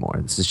anything anymore.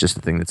 This is just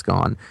a thing that's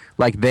gone.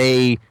 Like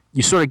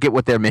you sort of get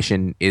what their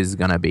mission is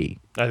gonna be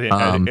At the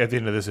end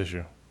of this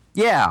issue.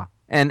 Yeah,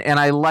 and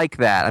I like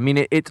that. I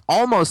mean, it's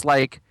almost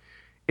like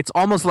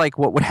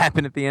what would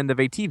happen at the end of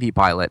a TV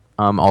pilot.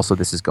 Also,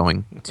 this is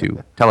going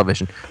to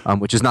television,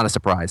 which is not a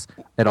surprise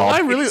at all.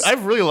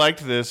 I've really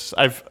liked this.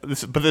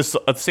 But this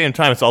at the same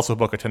time, it's also a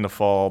book I tend to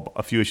fall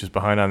a few issues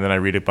behind on, and then I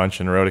read a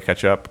bunch in a row to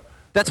catch up.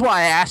 That's why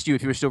I asked you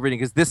if you were still reading,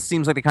 because this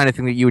seems like the kind of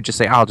thing that you would just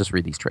say, I'll just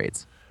read these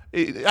trades.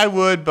 I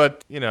would,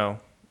 but we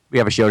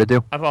have a show to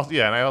do. and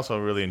I also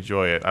really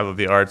enjoy it. I love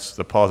the arts.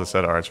 The Paul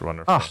Zaceta arts are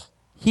wonderful. Oh,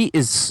 he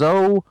is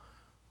so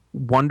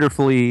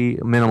wonderfully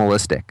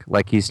minimalistic.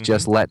 Like he's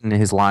just letting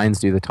his lines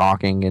do the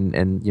talking,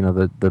 and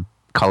the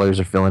colors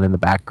are filling in the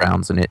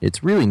backgrounds, and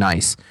it's really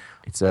nice.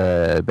 It's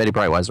Betty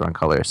Brightweiser on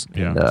colors.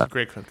 Yeah, and,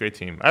 it's a great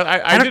team.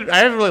 I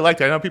haven't really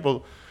liked it. I know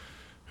people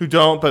who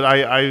don't, but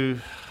I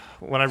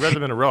when I read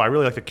them in a row, I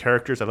really like the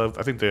characters. I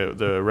think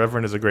the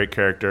Reverend is a great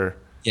character.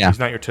 Yeah. He's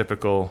not your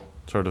typical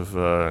sort of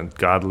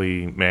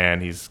godly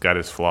man. He's got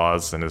his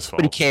flaws and his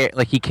faults. But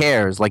he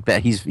cares like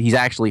that. He's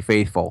actually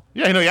faithful.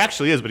 Yeah, he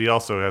actually is, but he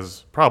also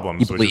has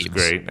problems, which is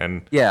great.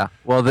 And yeah,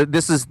 well,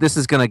 this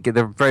is gonna get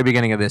the very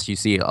beginning of this. You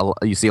see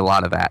a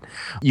lot of that.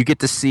 You get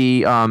to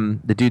see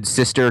the dude's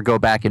sister go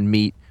back and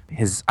meet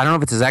his. I don't know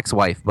if it's his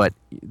ex-wife, but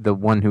the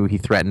one who he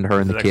threatened her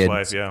and the kids.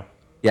 Ex-wife, yeah.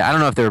 Yeah, I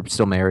don't know if they're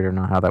still married or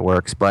not, how that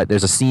works, but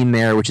there's a scene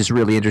there which is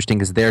really interesting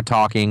because they're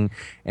talking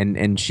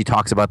and she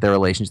talks about their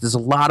relations. There's a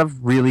lot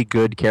of really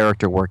good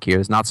character work here.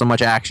 There's not so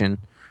much action,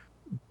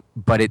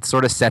 but it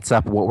sort of sets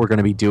up what we're going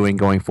to be doing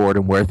going forward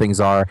and where things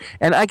are.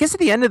 And I guess at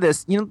the end of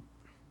this,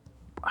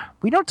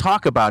 we don't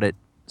talk about it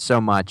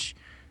so much.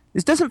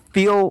 This doesn't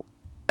feel,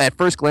 at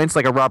first glance,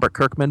 like a Robert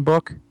Kirkman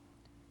book.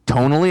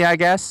 Tonally, I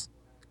guess,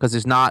 because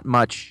there's not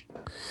much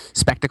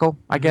spectacle,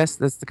 I guess.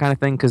 That's the kind of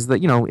thing, because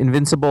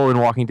Invincible and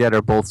Walking Dead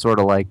are both sort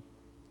of like,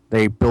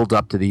 they build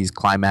up to these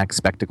climax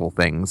spectacle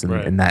things, and,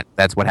 right. and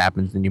that's what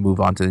happens, and you move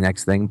on to the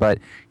next thing. But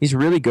he's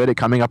really good at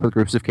coming up with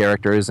groups of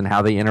characters and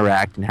how they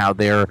interact and how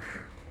their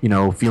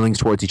feelings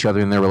towards each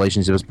other and their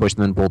relationships push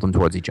them and pull them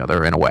towards each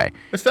other in a way.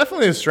 It's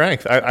definitely his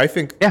strength. I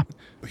think yeah.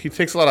 He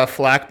takes a lot of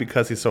flack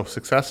because he's so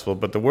successful,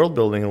 but the world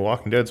building in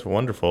Walking Dead is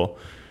wonderful.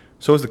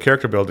 So is the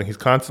character building. He's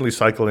constantly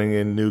cycling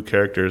in new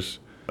characters.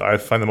 I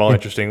find them all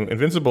interesting.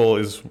 Invincible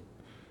is,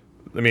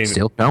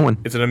 still going.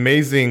 It's an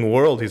amazing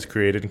world he's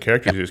created and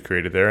characters he's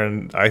created there,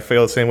 and I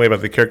feel the same way about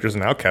the characters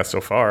in Outcast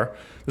so far.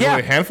 There's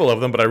only a handful of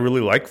them, but I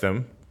really like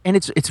them. And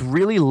it's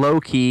really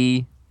low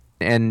key,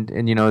 and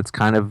it's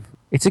kind of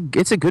it's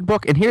a good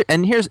book.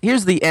 And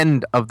here's the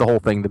end of the whole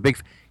thing.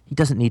 He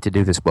doesn't need to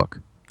do this book.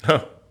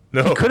 Oh,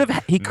 no,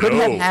 he could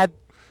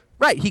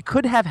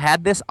have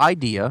had this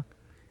idea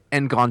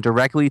and gone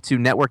directly to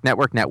network,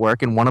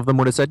 and one of them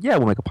would have said, yeah,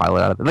 we'll make a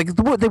pilot out of it. Like,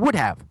 they would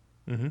have.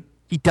 Mm-hmm.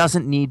 He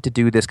doesn't need to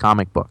do this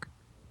comic book.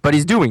 But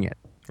he's doing it.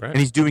 Right. And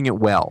he's doing it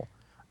well.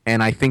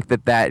 And I think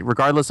that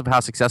regardless of how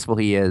successful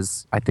he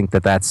is, I think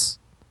that's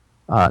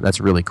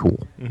really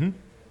cool. Mm-hmm.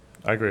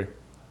 I agree.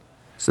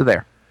 So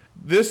there.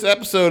 This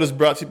episode is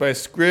brought to you by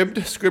Scribd.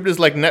 Scribd is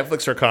like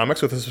Netflix for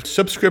comics. With a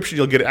subscription,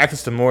 you'll get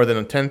access to more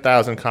than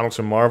 10,000 comics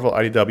from Marvel,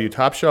 IDW,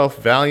 Top Shelf,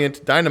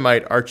 Valiant,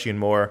 Dynamite, Archie, and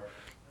more.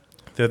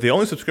 They're the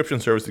only subscription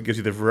service that gives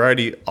you the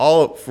variety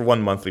all for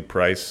one monthly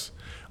price.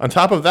 On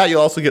top of that, you'll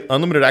also get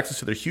unlimited access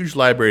to their huge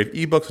library of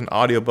ebooks and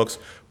audiobooks,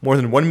 more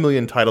than 1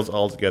 million titles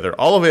altogether,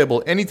 all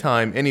available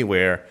anytime,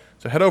 anywhere.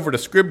 So head over to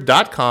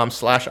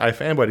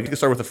scribd.com/iFanboy to get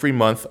started with a free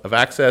month of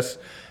access.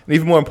 And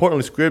even more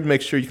importantly, Scribd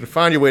makes sure you can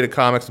find your way to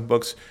comics and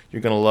books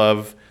you're going to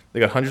love. They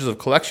got hundreds of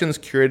collections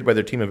curated by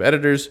their team of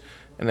editors,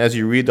 and as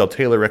you read, they'll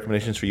tailor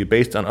recommendations for you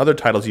based on other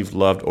titles you've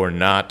loved or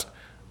not.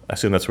 I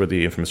assume that's where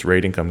the infamous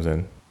rating comes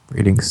in.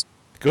 Ratings.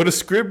 Go to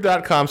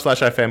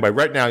scribd.com/iFanboy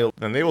right now,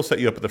 and they will set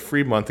you up with a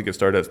free month to get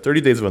started. It's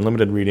 30 days of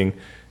unlimited reading.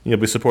 You'll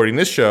be supporting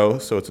this show,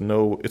 so it's a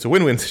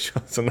win-win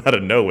situation. It's not a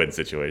no-win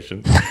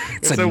situation.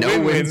 It's a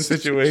win-win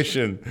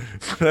situation.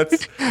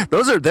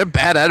 They're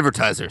bad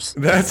advertisers.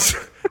 That's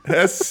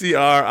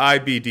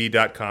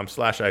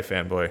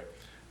scribd.com/iFanboy.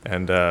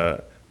 And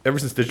ever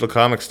since digital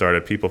comics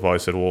started, people have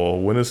always said, well,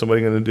 when is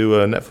somebody going to do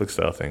a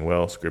Netflix-style thing?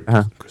 Well,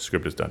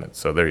 Scribd has done it,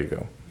 so there you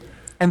go.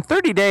 And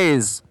 30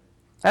 days,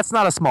 that's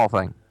not a small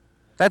thing.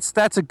 That's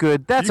a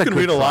good. You can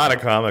read a trial. lot of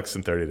comics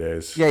in 30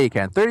 days. Yeah, you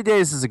can. 30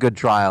 days is a good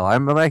trial.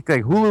 I'm like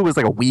Hulu was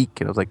like a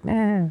week, and I was like,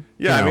 eh.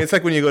 Yeah, I mean, it's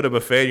like when you go to a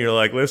buffet and you're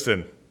like,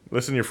 listen,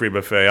 your free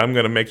buffet. I'm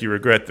going to make you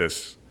regret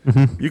this.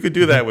 You could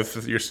do that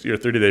with your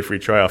 30-day free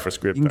trial for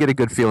Scribd. You can get a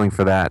good feeling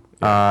for that.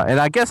 Yeah. And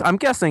I'm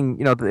guessing,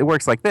 it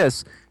works like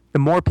this. The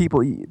more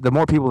people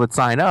that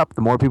sign up,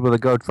 the more people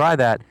that go try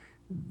that,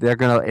 they're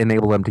going to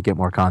enable them to get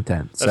more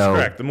content. That's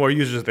correct. The more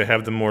users they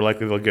have, the more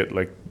likely they'll get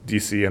like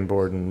DC on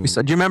board. And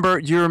So, do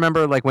you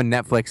remember like when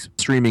Netflix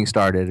streaming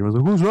started? It was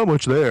like, who's not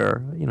much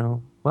there?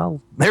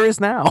 Well, there is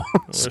now.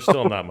 there's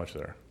still not much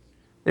there.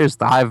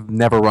 I've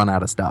never run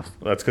out of stuff.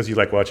 Well, that's because you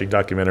like watching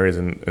documentaries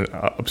and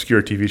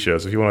obscure TV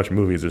shows. If you want to watch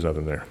movies, there's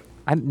nothing there.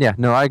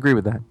 I agree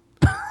with that.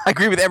 I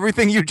agree with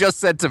everything you just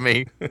said to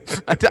me.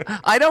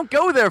 I don't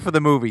go there for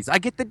the movies. I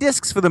get the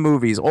discs for the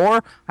movies,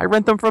 or I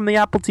rent them from the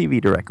Apple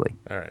TV directly.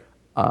 All right.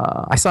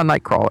 I saw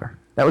Nightcrawler.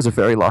 That was a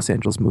very Los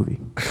Angeles movie.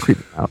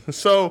 Creeped me out.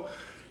 So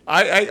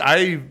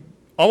I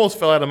almost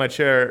fell out of my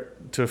chair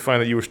to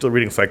find that you were still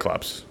reading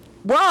Cyclops.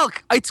 Well,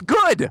 it's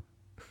good.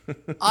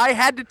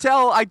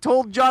 I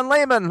told John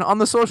Layman on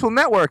the social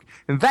network,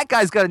 and that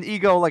guy's got an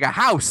ego like a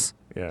house.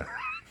 Yeah.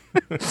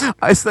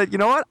 I said, you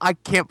know what? I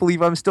can't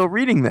believe I'm still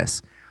reading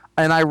this.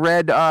 And I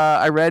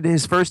read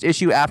his first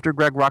issue after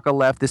Greg Rucka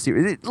left the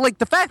series. Like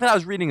the fact that I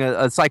was reading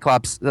a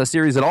Cyclops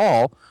series at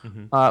all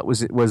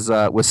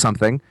was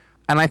something.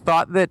 And I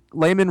thought that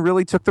Layman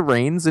really took the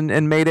reins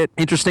and made it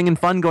interesting and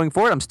fun going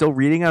forward. I'm still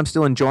reading it. I'm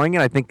still enjoying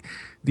it. I think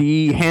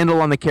the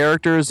handle on the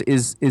characters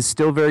is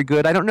still very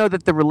good. I don't know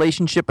that the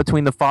relationship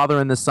between the father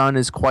and the son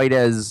is quite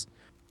as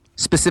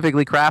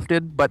specifically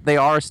crafted, but they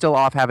are still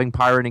off having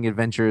pirating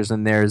adventures,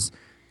 and there's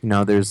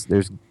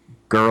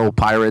girl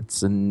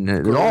pirates and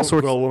all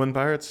sorts. Woman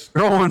pirates.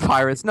 Girl woman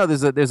pirates. No,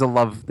 there's a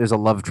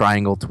love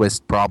triangle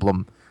twist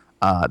problem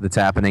that's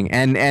happening,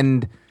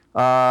 and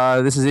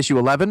this is issue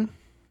 11.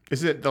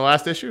 Is it the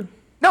last issue?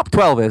 Nope,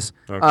 12 is.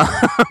 Okay.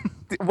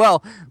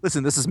 Well,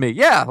 listen, this is me.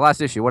 Yeah,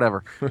 last issue,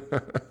 whatever.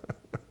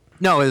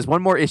 No, there's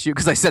one more issue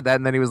because I said that,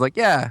 and then he was like,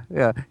 "Yeah,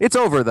 it's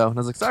over though," and I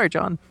was like, "Sorry,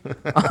 John."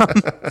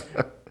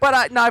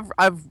 But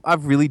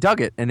I've really dug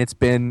it, and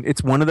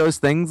it's one of those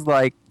things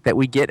like that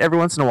we get every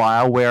once in a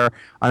while, where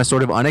on a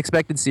sort of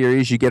unexpected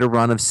series, you get a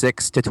run of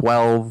 6 to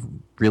 12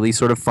 really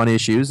sort of fun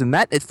issues, and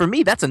for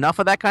me, that's enough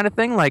of that kind of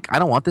thing. Like, I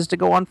don't want this to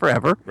go on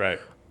forever.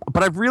 Right.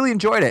 But I've really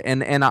enjoyed it,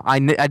 and I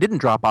didn't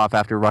drop off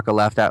after Rucka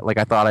left out like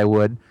I thought I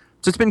would.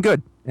 So it's been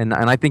good, and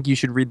I think you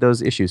should read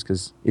those issues,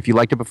 because if you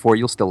liked it before,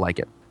 you'll still like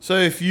it. So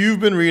if you've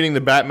been reading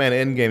the Batman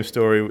Endgame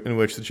story in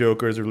which the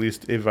Joker has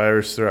released a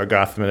virus throughout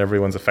Gotham and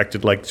everyone's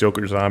affected like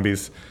Joker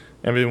zombies,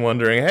 and been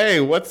wondering, hey,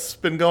 what's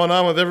been going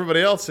on with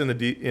everybody else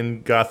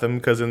in Gotham?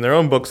 Because in their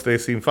own books, they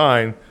seem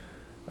fine.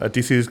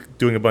 DC is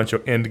doing a bunch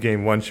of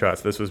Endgame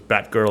one-shots. This was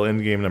Batgirl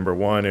Endgame number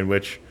 1, in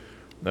which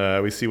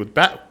we see what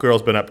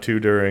Batgirl's been up to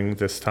during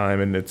this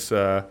time, and it's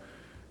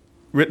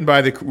written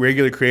by the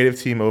regular creative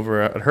team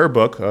over at her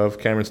book of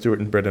Cameron Stewart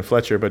and Brendan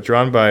Fletcher, but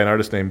drawn by an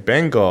artist named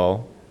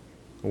Bengal,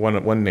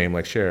 one name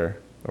like Cher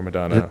or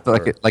Madonna.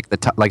 Like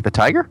the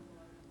tiger?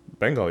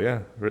 Bengal,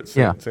 yeah.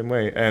 Same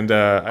way. And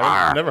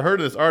I've never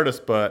heard of this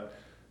artist, but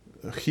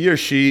he or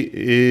she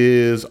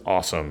is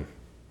awesome.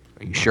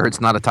 Are you sure it's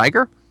not a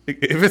tiger?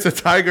 If it's a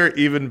tiger,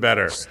 even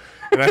better.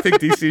 And I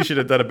think DC should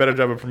have done a better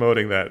job of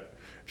promoting that.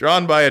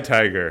 Drawn by a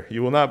tiger.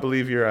 You will not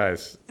believe your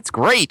eyes. It's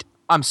great.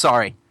 I'm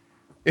sorry.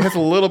 It has a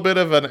little bit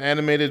of an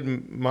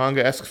animated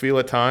manga-esque feel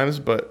at times,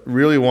 but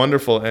really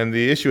wonderful. And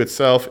the issue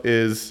itself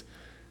is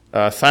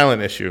a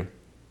silent issue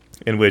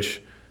in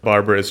which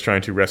Barbara is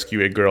trying to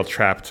rescue a girl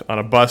trapped on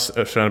a bus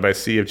surrounded by a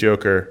sea of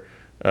Joker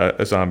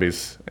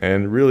zombies.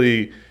 And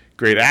really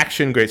great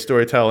action, great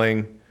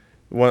storytelling.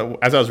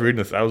 As I was reading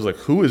this, I was like,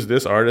 who is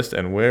this artist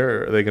and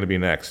where are they going to be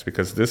next?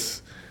 Because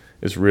this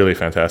is really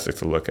fantastic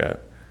to look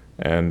at.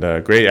 And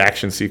great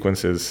action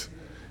sequences,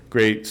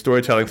 great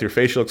storytelling through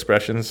facial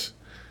expressions.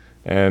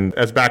 And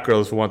as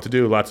Batgirls want to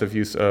do, lots of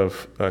use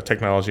of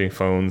technology,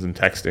 phones and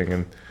texting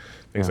and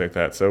things like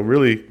that. So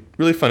really,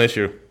 really fun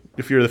issue.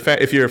 If you're a fan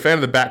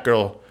of the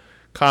Batgirl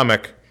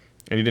comic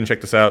and you didn't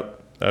check this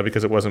out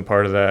because it wasn't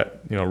part of that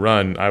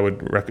run, I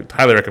would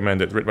highly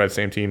recommend it. Written by the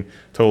same team,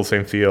 total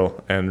same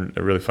feel, and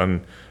a really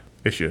fun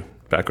issue.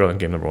 Batgirl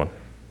Endgame number 1.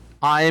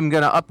 I am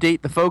going to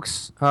update the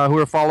folks who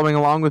are following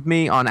along with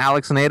me on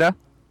Alex and Ada.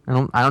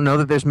 I don't know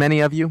that there's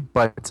many of you,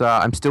 but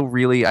I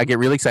get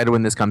really excited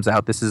when this comes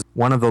out. This is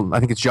I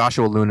think it's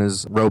Joshua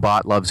Luna's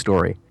robot love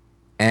story.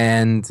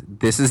 And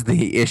this is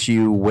the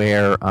issue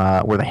where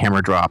the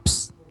hammer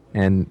drops.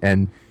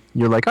 And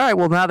you're like, all right,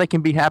 well, now they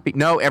can be happy.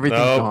 No,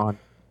 everything's gone.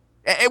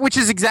 Which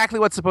is exactly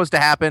what's supposed to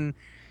happen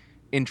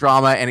in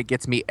drama, and it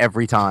gets me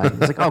every time.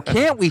 It's like, oh,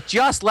 can't we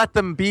just let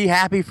them be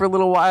happy for a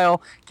little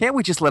while? Can't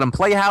we just let them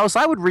play house?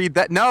 I would read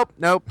that. Nope.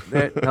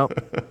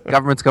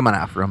 Government's coming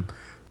after them.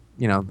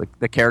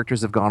 The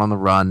characters have gone on the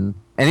run,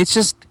 and it's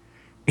just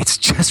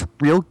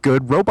real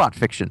good robot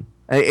fiction.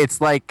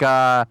 It's like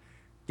that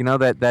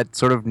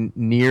sort of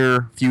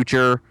near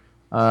future.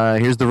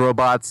 Here's the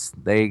robots.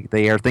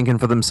 They are thinking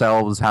for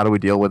themselves. How do we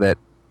deal with it?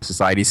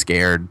 Society's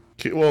scared.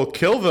 Well,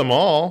 kill them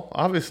all,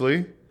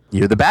 obviously.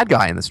 You're the bad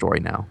guy in the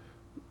story now,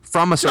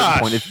 from a certain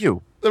point of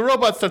view. The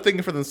robots start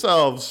thinking for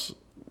themselves.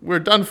 We're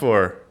done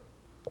for.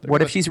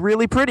 What if she's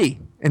really pretty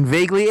and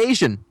vaguely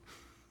Asian?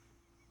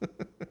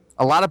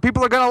 A lot of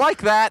people are going to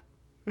like that.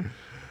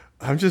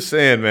 I'm just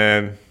saying,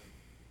 man.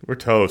 We're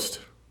toast.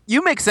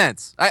 You make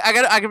sense. I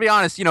gotta be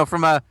honest,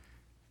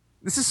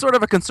 this is sort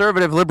of a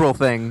conservative liberal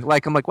thing.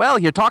 Like, I'm like, well,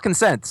 you're talking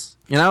sense.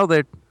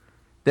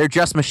 They're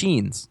just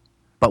machines.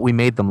 But we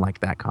made them like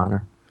that,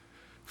 Connor.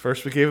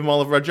 First, we gave them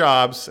all of our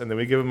jobs, and then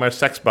we gave them our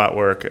sex bot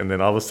work, and then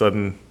all of a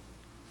sudden,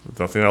 there's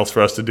nothing else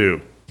for us to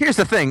do. Here's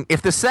the thing.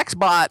 If the sex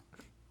bot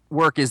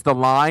work is the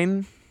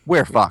line,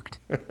 we're fucked.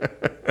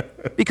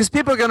 Because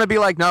people are going to be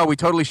like, no, we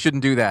totally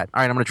shouldn't do that.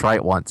 All right, I'm going to try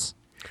it once.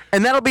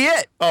 And that'll be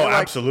it. Oh,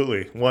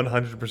 absolutely.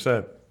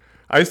 100%.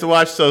 I used to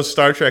watch those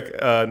Star Trek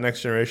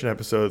Next Generation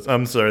episodes.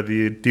 I'm sorry,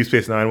 the Deep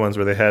Space Nine ones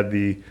where they had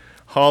the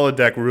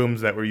holodeck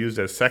rooms that were used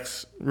as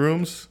sex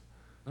rooms.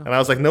 And I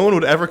was like, no one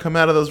would ever come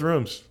out of those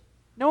rooms.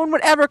 No one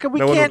would ever come.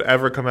 No one would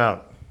ever come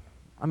out.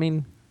 I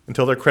mean,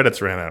 until their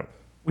credits ran out.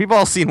 We've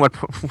all seen what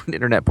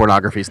internet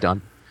pornography's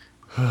done.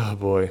 Oh,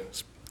 boy.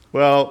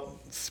 Well,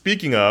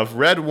 speaking of,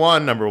 Red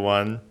 1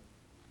 #1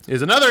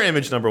 is another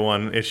Image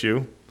 #1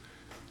 issue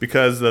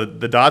because the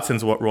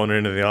Dodsons rolled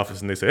into the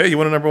office and they said, hey, you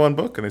want a #1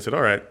 book? And they said,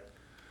 all right.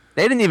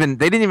 They didn't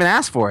even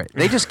ask for it.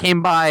 They just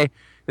came by.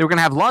 They were going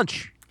to have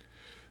lunch.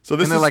 So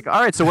this and they're like,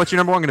 all right, so what's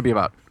your #1 going to be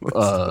about?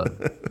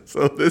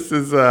 So this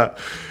is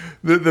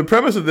the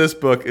premise of this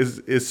book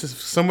is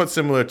somewhat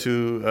similar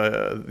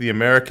to The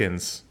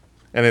Americans,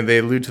 and then they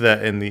allude to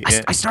that in the.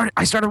 I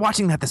started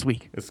watching that this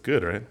week. It's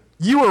good, right?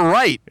 You were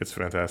right. It's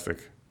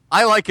fantastic.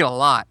 I like it a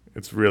lot.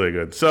 It's really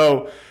good.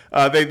 So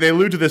they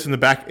allude to this in the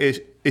back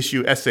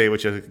issue essay,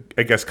 which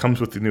I guess comes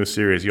with the new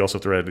series. You also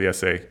have to write the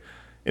essay,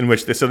 in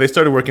which they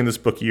started working this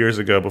book years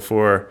ago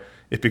before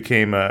it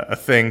became a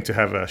thing to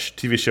have a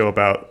TV show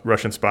about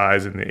Russian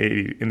spies in the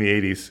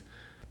 80s.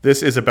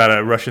 This is about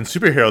a Russian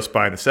superhero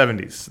spy in the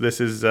 70s.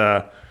 This is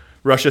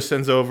Russia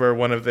sends over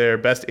one of their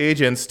best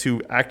agents to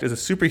act as a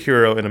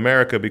superhero in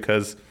America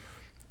because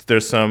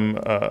there's some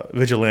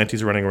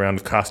vigilantes running around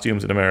with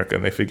costumes in America,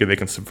 and they figure they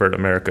can subvert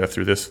America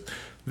through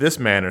this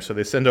manner. So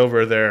they send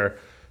over their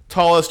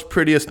tallest,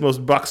 prettiest,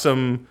 most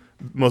buxom,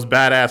 most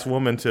badass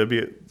woman to be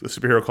a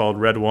superhero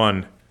called Red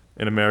 1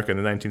 in America in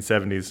the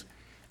 1970s.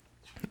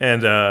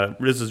 And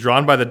this is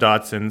drawn by the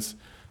Dodsons,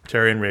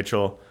 Terry and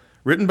Rachel,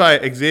 written by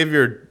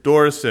Xavier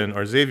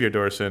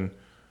Dorson,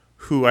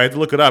 who I had to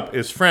look it up,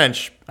 is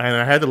French. And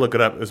I had to look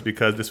it up is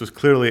because this was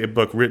clearly a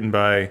book written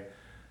by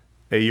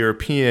a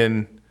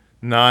European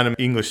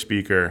non-English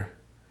speaker.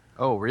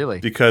 Oh, really?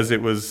 Because it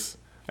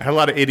had a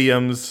lot of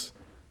idioms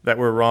that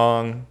were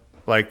wrong.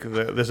 Like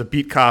there's a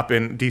beat cop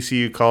in DC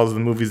who calls the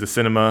movies the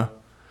cinema.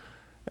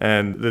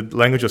 And the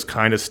language was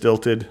kind of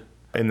stilted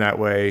in that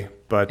way.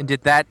 And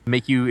did that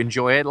make you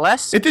enjoy it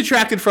less? It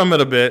detracted from it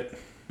a bit.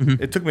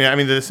 Mm-hmm. It took me. I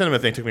mean, the cinema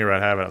thing took me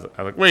around half. I was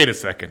like, wait a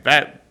second,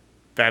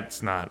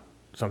 that's not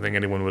something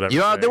anyone would ever.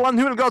 You're say. The one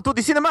who will go to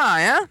the cinema,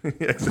 yeah?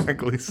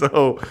 Exactly.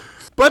 So,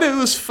 but it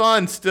was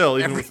fun still.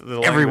 Even with the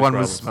everyone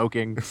was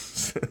smoking.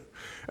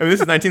 I mean, this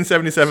is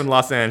 1977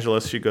 Los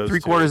Angeles. She goes.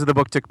 3/4 of the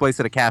book took place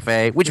at a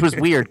cafe, which was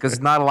weird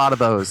because not a lot of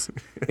those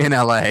in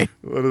LA.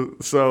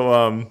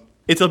 So,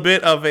 it's a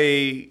bit of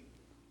a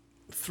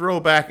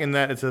throwback in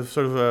that it's a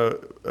sort of a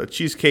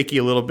cheesecakey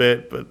a little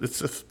bit, but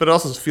it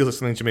also feels like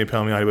something Jimmy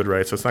Palmiotti would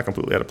write, so it's not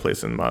completely out of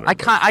place in modern. I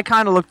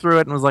kind of looked through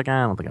it and was like,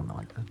 I don't think I'm gonna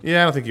like that.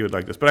 Yeah, I don't think you would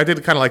like this, but I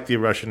did kind of like the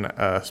Russian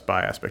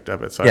spy aspect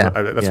of it, so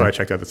that's why I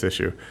checked out this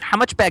issue. How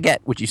much baguette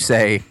would you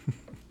say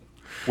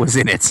was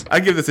in it? I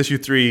give this issue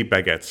 3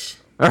 baguettes.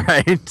 All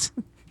right,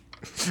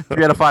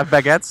 3 out of 5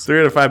 baguettes.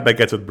 3 out of 5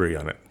 baguettes with brie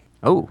on it.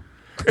 Oh,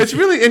 it's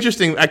really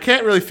interesting. I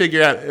can't really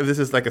figure out if this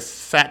is like a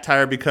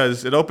satire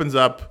because it opens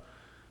up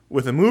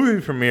with a movie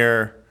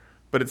premiere,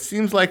 but it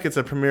seems like it's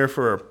a premiere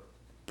for a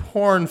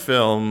porn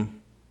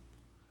film.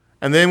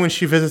 And then when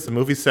she visits the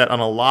movie set on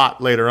a lot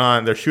later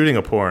on, they're shooting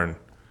a porn,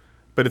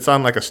 but it's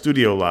on like a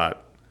studio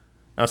lot.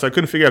 So I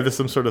couldn't figure out if this is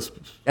some sort of...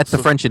 That's the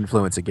French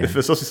influence again. If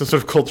it's supposed to be some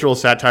sort of cultural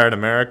satire in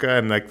America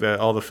and like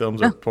all the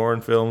films are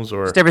porn films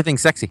or... Just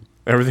everything's sexy.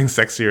 Everything's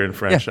sexier in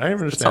French. Yeah, I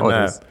never understand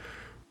that.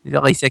 It's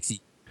really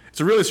sexy. It's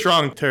a really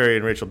strong Terry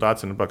and Rachel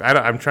Dodson book.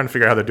 I'm trying to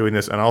figure out how they're doing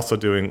this and also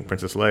doing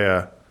Princess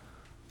Leia.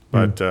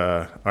 But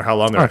or how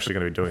long they're actually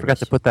going to be doing forgot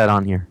this. To put that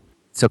on here.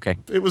 It's okay.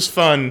 It was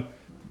fun,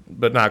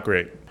 but not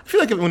great. I feel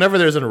like whenever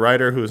there's a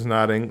writer who's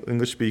not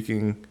English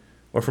speaking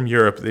or from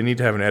Europe, they need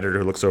to have an editor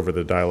who looks over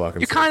the dialogue.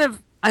 And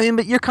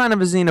but you're kind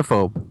of a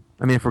xenophobe.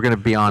 I mean, if we're going to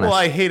be honest. Well,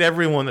 I hate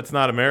everyone that's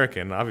not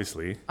American,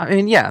 obviously. I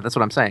mean, yeah, that's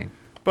what I'm saying.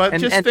 But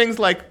things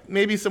like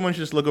maybe someone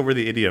should just look over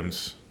the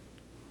idioms,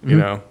 you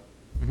know?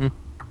 Mm-hmm.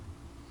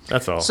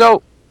 That's all.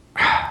 So...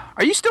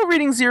 Are you still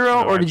reading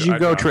Zero, or did you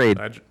go trade?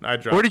 I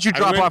dropped. Or did you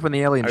drop off when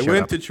the alien showed up? I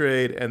went to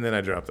trade, and then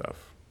I dropped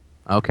off.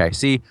 Okay.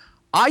 See,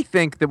 I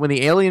think that when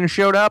the alien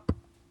showed up,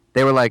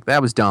 they were like,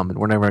 that was dumb, and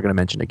we're never going to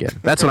mention it again.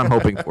 That's what I'm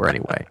hoping for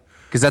anyway,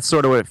 because that's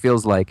sort of what it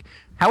feels like.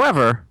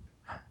 However,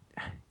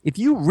 if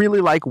you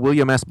really like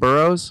William S.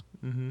 Burroughs,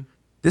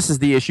 this is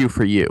the issue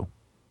for you,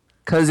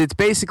 because it's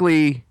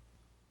basically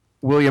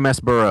William S.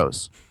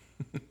 Burroughs.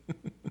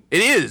 It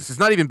is. It's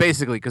not even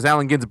basically, because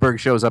Allen Ginsberg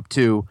shows up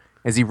too,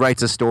 as he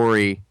writes a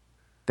story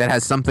that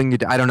has something to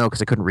do. I don't know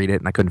because I couldn't read it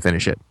and I couldn't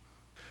finish it.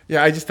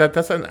 Yeah,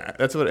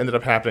 that's what ended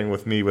up happening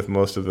with me with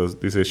most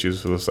of these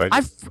issues.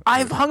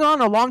 I've hung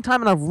on a long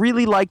time and I've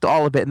really liked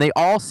all of it, and they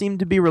all seem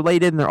to be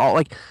related, and they're all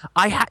like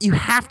you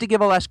have to give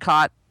Alesh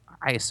Cott.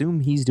 I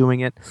assume he's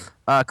doing it.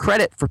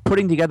 Credit for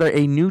putting together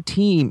a new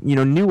team.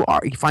 New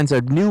art. He finds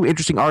a new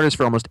interesting artist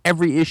for almost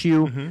every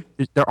issue.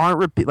 Mm-hmm. There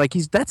aren't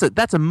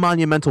that's a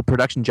monumental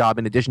production job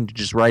in addition to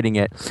just writing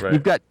it. Right.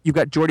 You've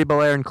got Jordi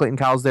Belair and Clayton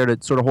Cowles there to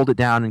sort of hold it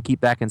down and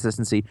keep that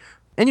consistency.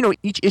 And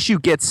each issue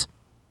gets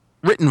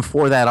written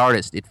for that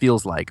artist. It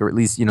feels like, or at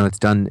least it's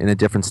done in a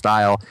different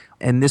style.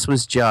 And this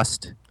was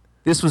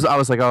I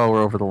was like, oh,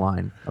 we're over the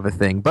line of a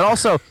thing. But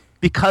also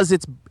because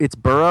it's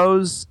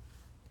Burroughs.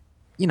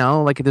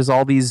 There's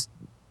all these,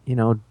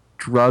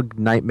 drug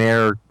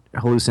nightmare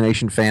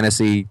hallucination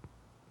fantasy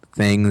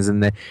things,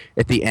 and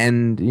at the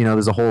end,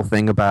 there's a whole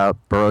thing about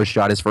Burroughs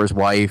shot his first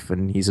wife,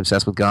 and he's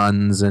obsessed with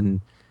guns,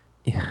 and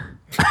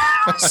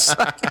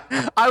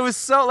I was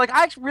so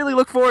I really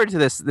look forward to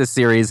this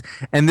series,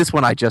 and this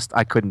one I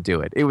couldn't do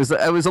it. It was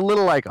a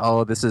little like,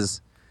 oh, this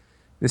is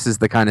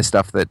the kind of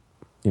stuff that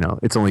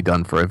it's only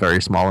done for a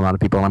very small amount of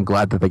people, and I'm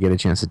glad that they get a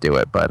chance to do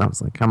it. But I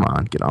was like, come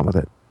on, get on with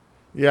it.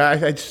 Yeah, I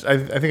think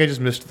I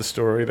just missed the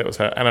story that was.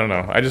 I don't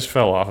know. I just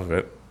fell off of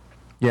it.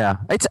 Yeah,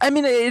 it is. I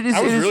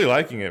was really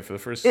liking it for the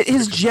first. It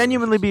has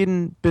genuinely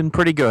been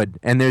pretty good,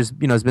 and there's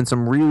been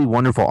some really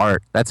wonderful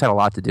art. That's had a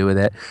lot to do with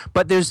it.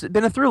 But there's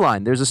been a through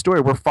line. There's a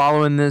story. We're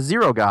following the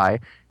Zero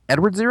guy,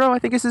 Edward Zero, I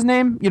think is his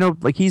name.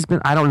 He's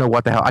been. I don't know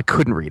what the hell. I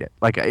couldn't read it.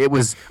 I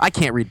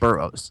can't read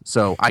Burroughs,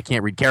 so I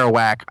can't read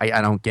Kerouac. I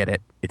don't get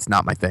it. It's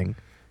not my thing.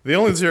 The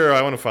only Zero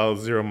I want to follow is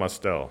Zero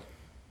Mostel.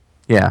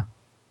 Yeah.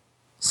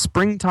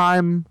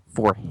 Springtime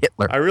for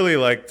Hitler. I really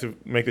like to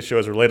make the show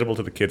as relatable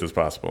to the kids as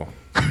possible.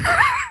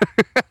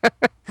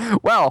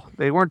 Well,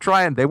 they weren't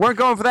trying. They weren't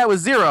going for that with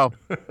Zero.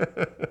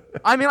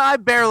 I mean, I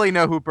barely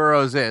know who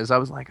Burroughs is. I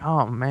was like,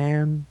 oh,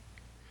 man.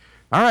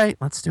 All right,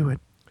 let's do it.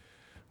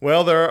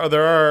 Well, there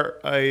are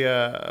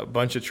a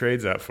bunch of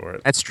trades out for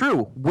it. That's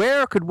true.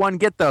 Where could one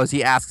get those?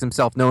 He asks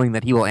himself, knowing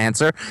that he will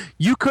answer.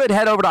 You could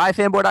head over to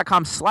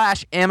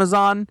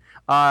ifanboy.com/Amazon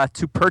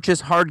to purchase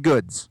hard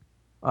goods.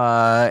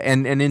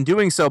 And in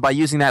doing so, by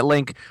using that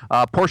link,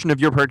 a portion of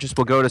your purchase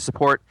will go to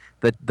support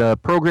the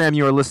program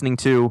you are listening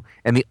to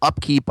and the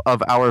upkeep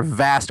of our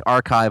vast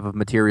archive of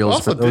materials.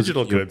 Also,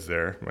 digital goods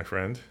there, my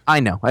friend.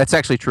 I know. That's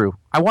actually true.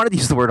 I wanted to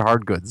use the word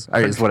hard goods.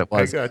 Is what it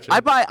was. I gotcha.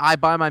 I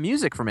buy my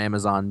music from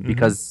Amazon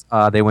because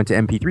they went to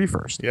MP3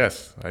 first.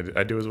 Yes,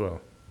 I do as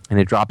well. And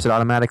it drops it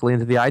automatically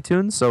into the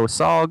iTunes, so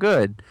it's all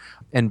good.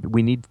 And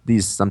we need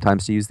these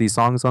sometimes to use these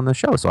songs on the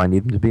show, so I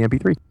need them to be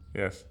MP3.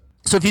 Yes.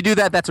 So if you do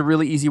that, that's a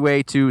really easy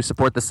way to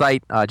support the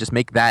site. Just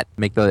make the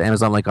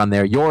Amazon link on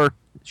there your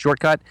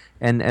shortcut,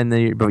 but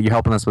you're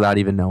helping us without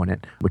even knowing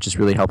it, which is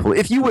really helpful.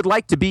 If you would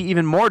like to be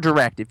even more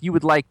direct, if you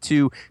would like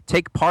to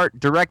take part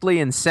directly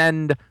and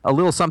send a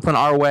little something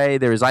our way,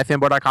 there is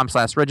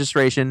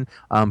ifanboy.com/registration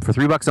for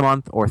 $3 a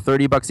month or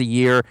 $30 a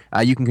year.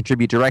 You can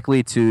contribute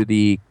directly to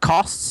the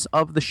costs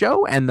of the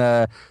show and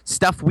the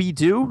stuff we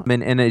do,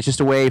 and it's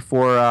just a way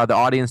for the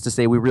audience to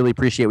say, we really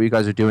appreciate what you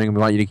guys are doing and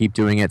we want you to keep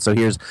doing it, so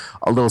here's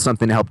a little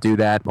something to help do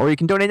that. Or you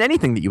can donate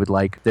anything that you would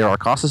like. There are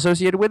costs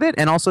associated with it,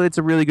 and also it's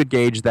a really good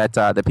gauge that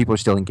people are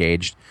still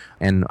engaged,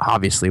 and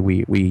obviously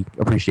we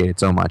appreciate it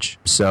so much.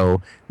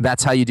 So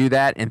that's how you do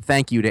that, and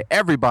thank you to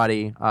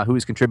everybody who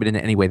has contributed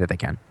in any way that they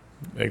can.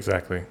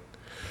 Exactly.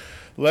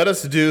 Let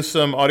us do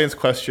some audience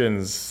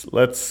questions.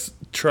 Let's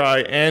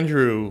try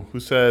Andrew, who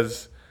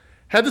says,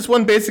 had this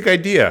one basic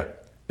idea.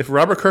 If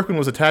Robert Kirkman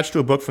was attached to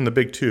a book from the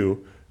Big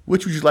Two,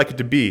 which would you like it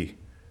to be?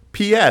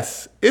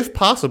 P.S. If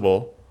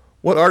possible,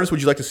 what artist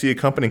would you like to see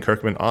accompanying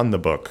Kirkman on the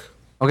book?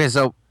 Okay,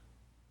 so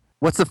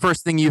what's the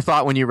first thing you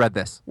thought when you read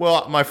this?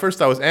 Well, my first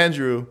thought was,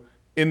 Andrew,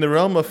 in the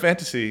realm of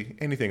fantasy,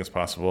 anything is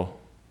possible.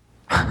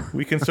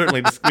 We can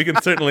certainly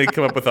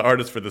come up with the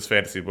artist for this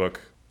fantasy book.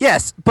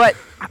 Yes, but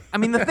I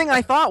mean, the thing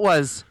I thought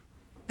was,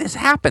 this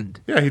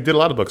happened. Yeah, he did a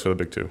lot of books for the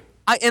Big Two.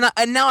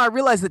 And now I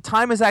realize that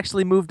time has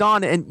actually moved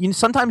on, and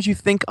sometimes you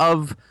think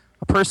of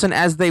a person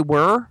as they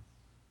were,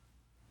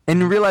 and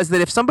you realize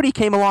that if somebody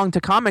came along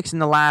to comics in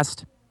the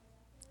last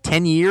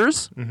 10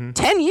 years,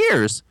 10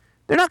 years,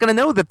 they're not going to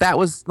know that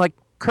was like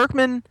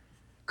Kirkman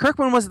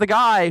was the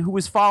guy who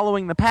was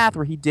following the path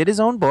where he did his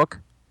own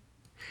book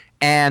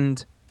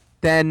and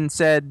then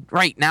said,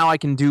 right, now I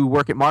can do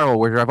work at Marvel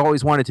where I've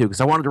always wanted to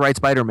because I wanted to write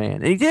Spider-Man.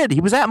 And he did. He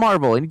was at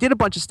Marvel and he did a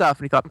bunch of stuff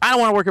and he thought, I don't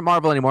want to work at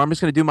Marvel anymore. I'm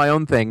just going to do my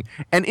own thing.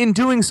 And in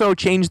doing so,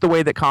 changed the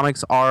way that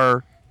comics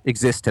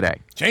exist today.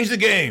 Change the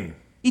game.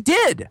 He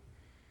did.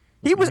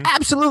 He was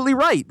absolutely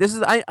right.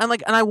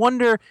 I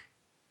wonder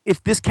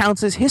if this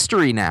counts as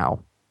history now,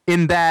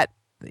 in that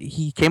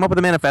he came up with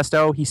a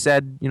manifesto. He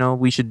said,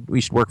 we should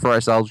work for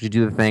ourselves. We should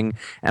do the thing.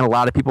 And a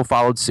lot of people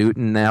followed suit,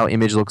 and now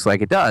Image looks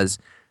like it does.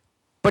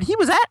 But he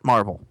was at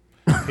Marvel.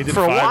 He did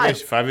for a while.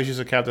 five issues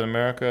of Captain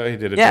America. He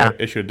did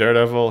issue of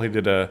Daredevil. He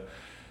did a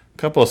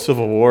couple of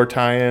Civil War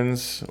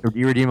tie-ins.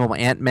 Irredeemable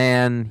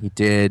Ant-Man. He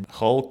did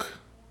Hulk.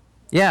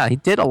 Yeah, he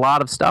did a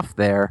lot of stuff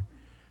there.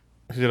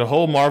 He did a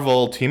whole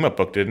Marvel team-up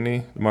book, didn't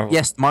he?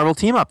 Yes, Marvel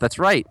team-up. That's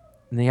right.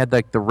 And he had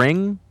the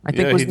Ring, I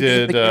think. Yeah, he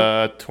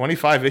did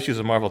 25 issues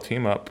of Marvel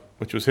Team Up,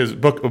 which was his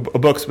book, a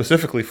book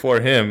specifically for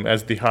him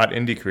as the hot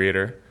indie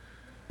creator.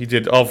 He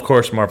did, of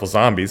course, Marvel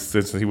Zombies,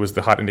 since he was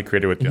the hot indie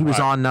creator with He was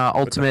on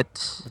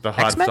Ultimate the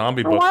hot X-Men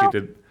zombie for a book while? he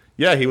did.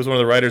 Yeah, he was one of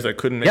the writers that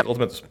couldn't make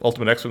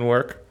Ultimate X-Men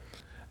work.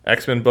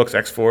 X-Men books,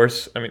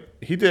 X-Force. I mean,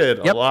 he did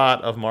a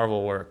lot of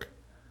Marvel work.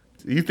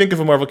 You think of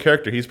a Marvel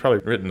character, he's probably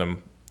written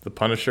them. The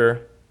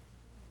Punisher.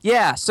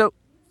 Yeah, so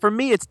for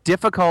me, it's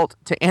difficult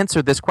to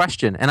answer this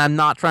question, and I'm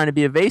not trying to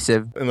be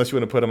evasive. Unless you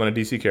want to put him on a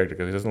DC character,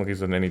 because he doesn't look like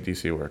he's done any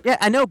DC work. Yeah,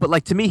 I know, but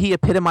like to me, he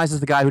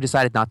epitomizes the guy who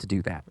decided not to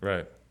do that.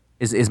 Right.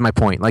 Is my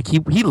point. Like he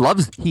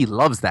loves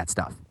that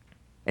stuff,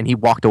 and he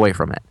walked away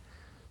from it.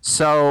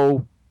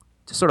 So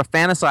to sort of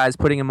fantasize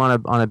putting him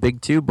on a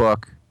big 2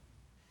 book,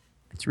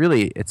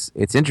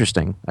 it's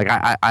interesting. Like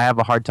I have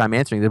a hard time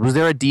answering that. Was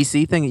there a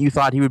DC thing that you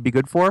thought he would be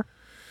good for?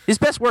 His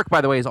best work,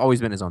 by the way, has always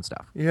been his own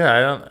stuff.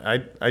 Yeah,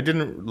 I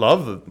didn't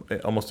love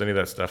almost any of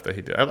that stuff that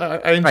he did.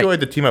 I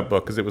enjoyed the team up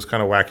book because it was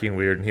kind of wacky and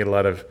weird, and he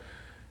had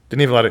didn't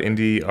he have a lot of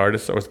indie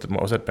artists, or was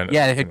that Bennett?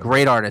 Yeah, they had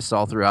great artists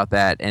all throughout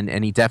that,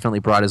 and he definitely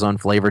brought his own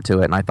flavor to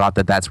it, and I thought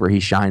that's where he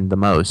shined the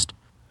most.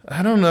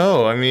 I don't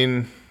know. I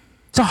mean,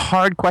 it's a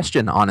hard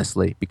question,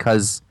 honestly,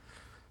 because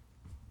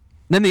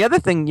then the other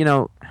thing,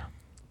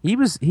 he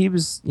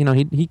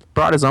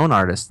brought his own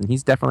artist, and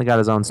he's definitely got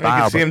his own style.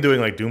 I can see him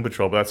doing like Doom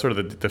Patrol, but that's sort of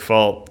the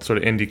default sort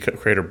of indie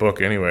creator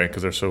book anyway,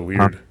 because they're so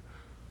weird.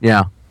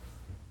 Yeah.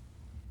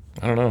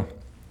 I don't know.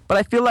 But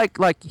I feel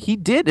like he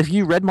did, if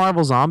you read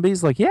Marvel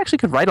Zombies, like he actually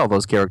could write all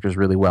those characters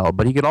really well,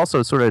 but he could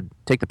also sort of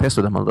take the piss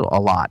with them a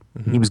lot.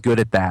 Mm-hmm. He was good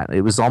at that. It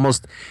was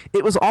almost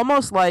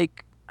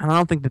like, and I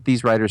don't think that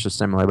these writers are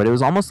similar, but it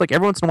was almost like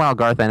every once in a while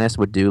Garth Ennis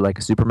would do like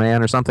a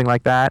Superman or something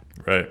like that.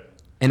 Right.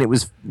 And it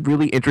was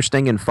really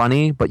interesting and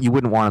funny, but you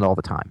wouldn't want it all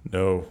the time.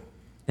 No.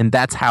 And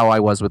that's how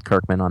I was with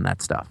Kirkman on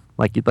that stuff.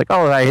 Like you'd like,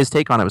 his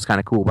take on it was kind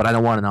of cool, but I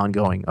don't want an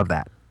ongoing of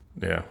that.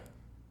 Yeah.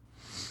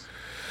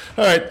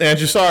 All right,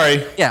 Andrew,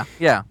 sorry.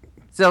 Yeah.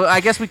 So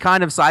I guess we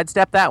kind of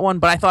sidestepped that one,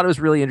 but I thought it was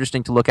really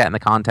interesting to look at in the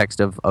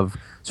context of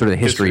sort of the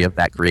history of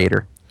that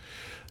creator.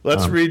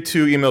 Let's read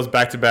 2 emails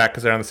back to back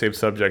because they're on the same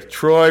subject.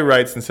 Troy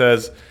writes and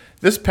says,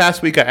 "This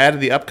past week I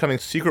added the upcoming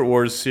Secret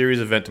Wars series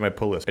event to my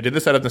pull list. I did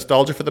this out of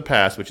nostalgia for the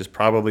past, which is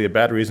probably a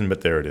bad reason,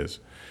 but there it is.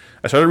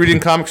 I started reading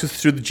comics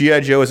through the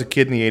G.I. Joe as a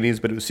kid in the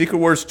 80s, but it was Secret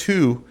Wars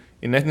 2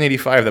 in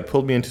 1985 that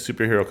pulled me into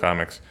superhero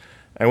comics.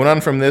 I went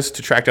on from this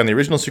to track down the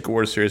original Secret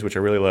Wars series, which I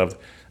really loved.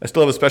 I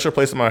still have a special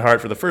place in my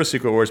heart for the first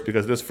Secret Wars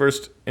because this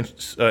first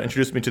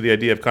introduced me to the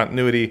idea of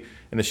continuity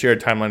in the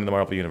shared timeline of the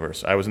Marvel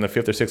Universe. I was in the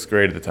 5th or 6th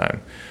grade at the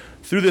time.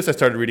 Through this, I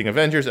started reading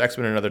Avengers,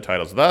 X-Men, and other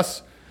titles.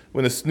 Thus,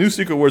 when this new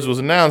Secret Wars was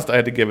announced, I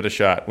had to give it a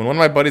shot. When one of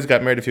my buddies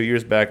got married a few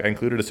years back, I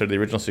included a set of the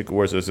original Secret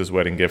Wars as his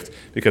wedding gift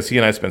because he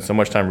and I spent so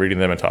much time reading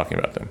them and talking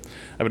about them.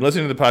 I've been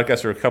listening to the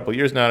podcast for a couple of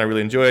years now, and I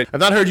really enjoy it.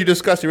 I've not heard you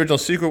discuss the original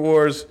Secret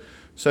Wars,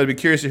 so I'd be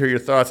curious to hear your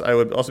thoughts. I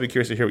would also be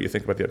curious to hear what you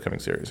think about the upcoming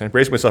series. I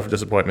embrace myself for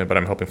disappointment, but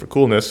I'm hoping for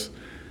coolness."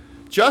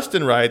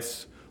 Justin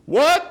writes,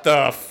 "What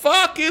the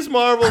fuck is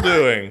Marvel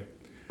doing?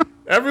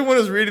 Everyone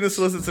is reading the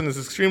solicits and is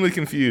extremely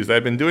confused.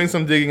 I've been doing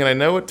some digging, and I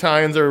know what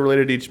tie-ins are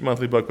related to each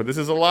monthly book, but this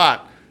is a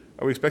lot.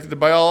 Are we expected to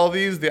buy all of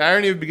these? The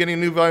irony of beginning a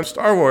new volume of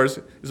Star Wars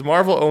is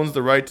Marvel owns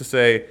the right to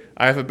say,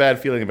 'I have a bad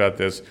feeling about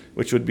this,'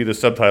 which would be the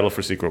subtitle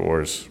for Secret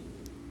Wars."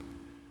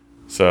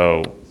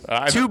 So...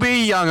 to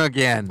be young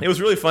again. It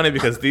was really funny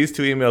because these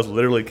 2 emails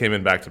literally came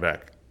in back to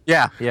back.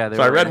 Yeah.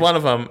 So I read one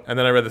of them, and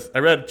then I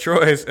read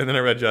Troy's, and then I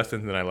read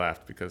Justin's, and then I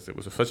laughed because it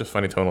was such a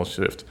funny tonal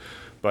shift.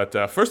 But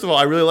first of all,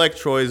 I really like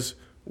Troy's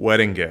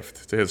wedding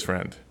gift to his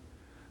friend.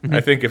 Mm-hmm.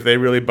 I think if they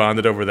really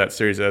bonded over that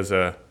series as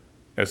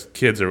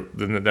kids,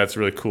 then that's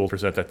really cool.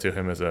 Present that to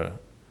him as a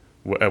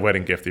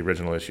wedding gift, the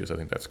original issues. I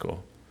think that's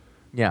cool.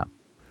 Yeah.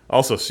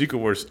 Also, Secret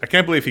Wars. I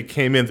can't believe he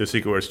came into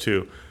Secret Wars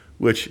 2,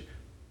 which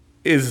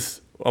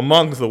is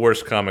among the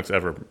worst comics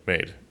ever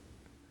made.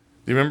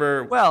 Do you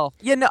remember? Well,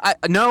 yeah,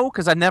 no,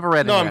 because I never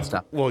read any of that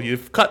stuff. Well,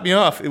 you've cut me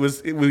off.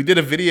 We did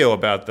a video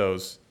about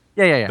those.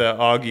 Yeah. The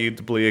Augie,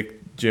 Debleek,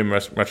 Jim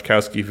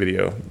Ruszkowski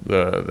video,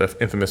 the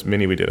infamous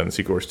mini we did on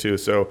Secret Wars 2.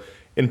 So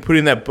in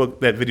putting that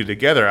video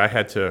together, I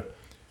had to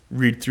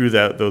read through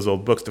those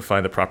old books to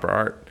find the proper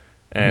art,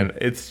 and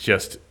it's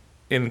just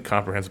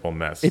incomprehensible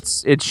mess.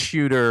 It's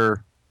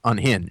shooter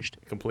unhinged.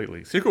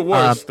 Completely. Secret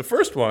Wars, the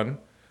first one,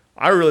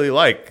 I really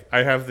like.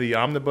 I have the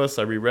omnibus.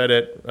 I reread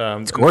it.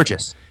 It's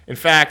gorgeous. In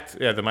fact,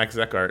 the Mike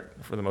Zeck art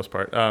for the most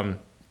part.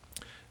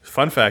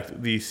 Fun fact: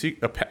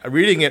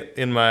 reading it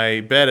in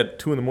my bed at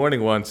 2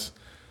 a.m. once,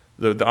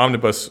 the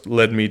omnibus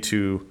led me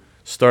to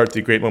start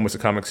the Great Moments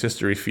of Comics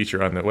History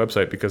feature on the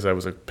website because I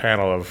was a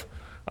panel of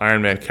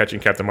Iron Man catching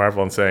Captain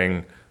Marvel and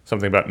saying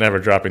something about never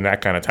dropping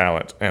that kind of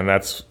talent, and I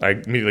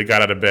immediately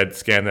got out of bed,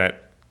 scanned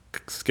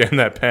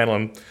that panel,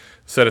 and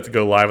set it to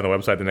go live on the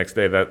website the next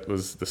day. That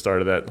was the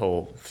start of that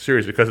whole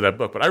series because of that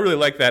book. But I really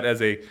like that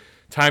as a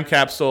time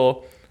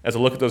capsule, as a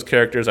look at those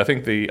characters. I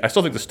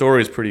still think the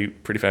story is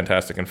pretty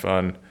fantastic and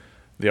fun.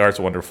 The art's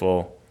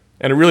wonderful,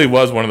 and it really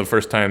was one of the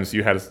first times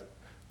you had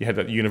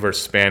that universe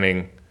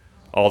spanning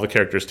all the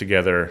characters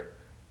together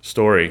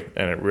story,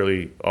 and it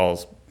really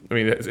all. I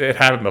mean, it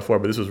happened before,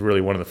 but this was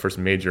really one of the first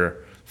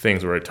major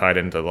things where it tied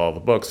into all the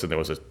books, and there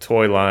was a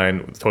toy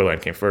line. The toy line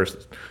came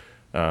first.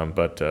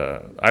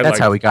 That's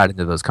how we got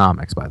into those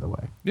comics, by the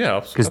way. Yeah,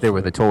 because they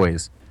were the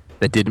toys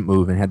that didn't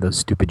move and had those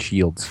stupid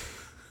shields.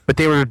 But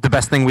they were the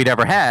best thing we'd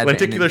ever had.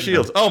 Lenticular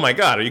shields. Oh my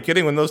God, are you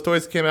kidding? When those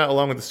toys came out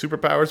along with the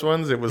superpowers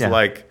ones, it was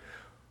like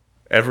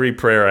every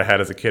prayer I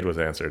had as a kid was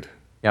answered.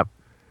 Yep.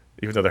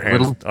 Even though their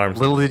arms.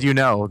 Little did you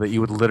know that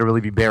you would literally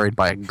be buried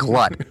by a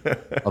glut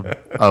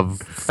of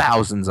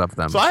thousands of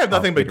them. So I have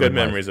nothing but good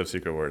memories of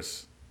Secret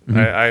Wars. Mm-hmm.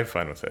 I had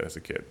fun with it as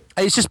a kid.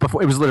 It's just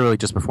before. It was literally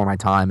just before my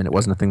time, and it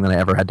wasn't a thing that I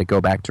ever had to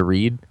go back to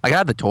read. I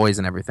had the toys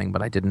and everything,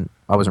 but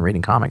I wasn't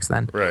reading comics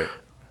then. Right.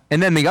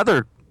 And then the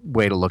other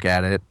way to look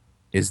at it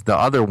is the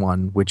other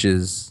one, which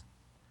is,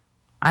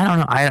 I don't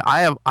know.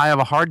 I have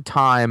a hard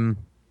time.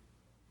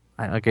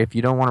 If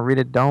you don't want to read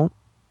it, don't.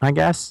 I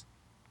guess.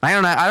 I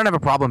don't have a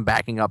problem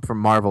backing up from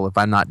Marvel if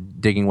I'm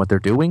not digging what they're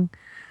doing.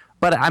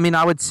 But I mean,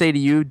 I would say to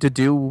you to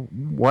do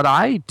what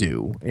I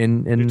do.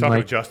 You're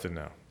talking to Justin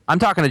now. I'm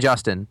talking to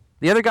Justin.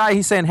 The other guy,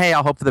 he's saying, hey,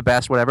 I'll hope for the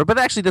best, whatever. But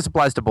actually, this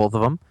applies to both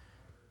of them.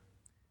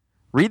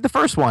 Read the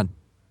first one.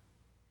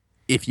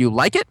 If you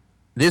like it,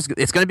 it's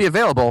going to be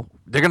available.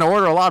 They're going to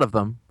order a lot of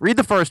them. Read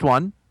the first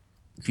one.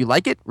 If you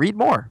like it, read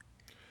more.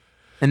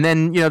 And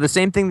then, the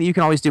same thing that you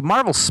can always do.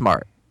 Marvel's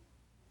smart.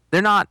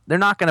 They're not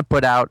going to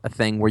put out a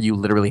thing where you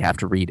literally have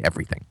to read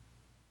everything.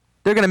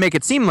 They're going to make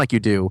it seem like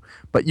you do,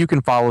 but you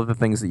can follow the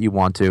things that you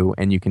want to,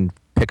 and you can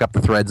pick up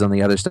the threads on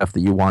the other stuff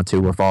that you want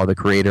to, or follow the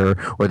creator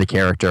or the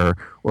character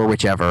or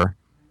whichever.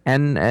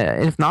 And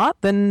if not,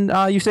 then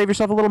you save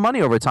yourself a little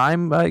money over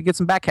time, get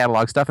some back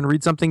catalog stuff, and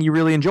read something you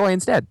really enjoy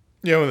instead.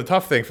 And the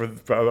tough thing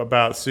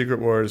about Secret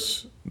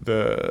Wars,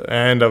 the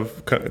end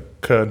of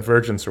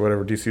Convergence or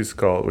whatever DC's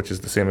called, which is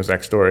the same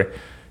exact story,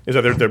 is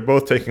that they're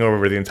both taking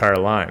over the entire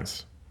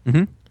lines.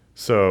 Mm-hmm.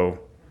 So,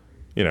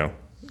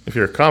 if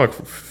you're a comic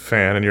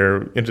fan and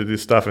you're into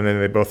this stuff, and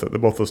then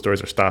both those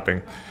stories are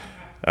stopping.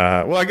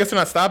 Well, I guess they're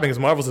not stopping because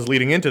Marvel's is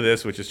leading into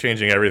this, which is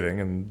changing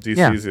everything, and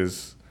DC's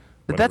is.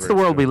 But that's the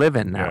world we live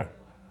in now. Yeah.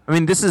 I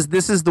mean, this is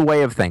the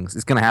way of things.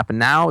 It's going to happen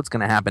now. It's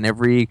going to happen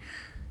every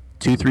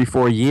 2, 3,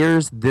 4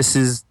 years. This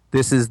is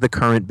the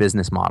current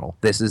business model.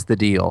 This is the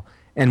deal.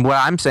 And what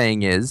I'm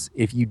saying is,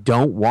 if you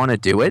don't want to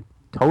do it,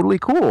 totally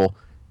cool.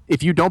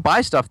 If you don't buy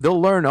stuff, they'll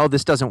learn. Oh,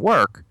 this doesn't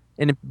work.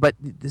 But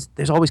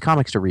there's always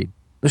comics to read.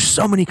 There's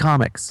so many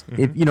comics.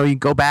 Mm-hmm. If you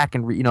go back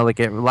and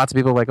lots of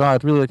people are like, oh,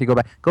 I'd really like to go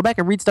back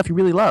and read stuff you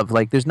really love.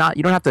 Like you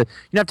don't have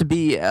to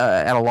be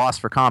at a loss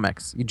for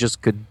comics. You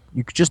could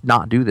just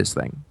not do this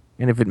thing.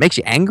 And if it makes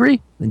you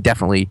angry, then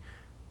definitely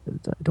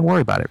don't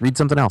worry about it. Read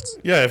something else.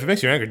 Yeah, if it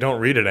makes you angry, don't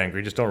read it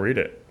angry. Just don't read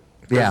it.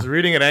 Because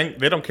reading it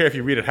they don't care if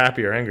you read it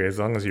happy or angry as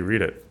long as you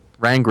read it.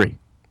 Angry.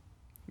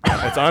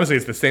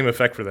 It's the same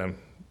effect for them.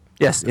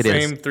 Yes, it is.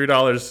 Same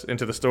 $3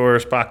 into the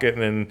store's pocket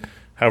and then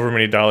however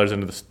many dollars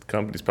into the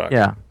company's pocket.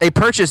 Yeah. A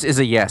purchase is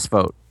a yes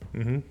vote.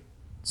 Mm-hmm.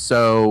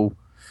 So,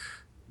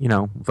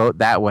 vote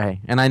that way.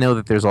 And I know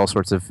that there's all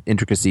sorts of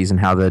intricacies in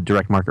how the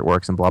direct market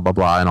works and blah, blah,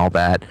 blah and all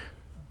that.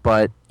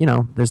 But,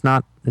 there's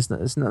nothing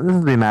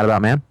to be mad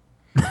about, man.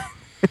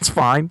 It's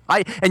fine.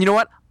 And you know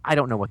what? I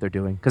don't know what they're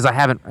doing because I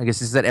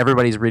guess it's that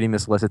everybody's reading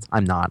this list.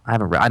 I'm not.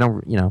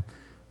 The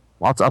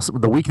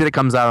week that it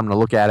comes out, I'm going to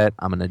look at it.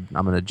 I'm going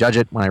to judge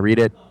it when I read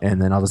it,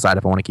 and then I'll decide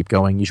if I want to keep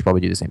going. You should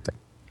probably do the same thing.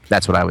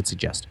 That's what I would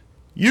suggest.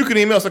 You can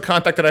email us at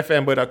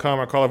contact@ifanboy.com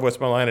or call our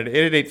voicemail line at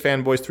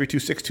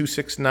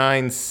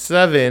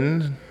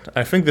 888-FANBOYS-326-2697.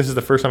 I think this is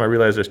the first time I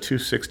realized there's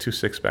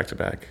 2626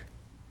 back-to-back.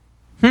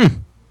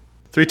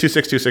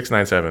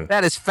 326-2697.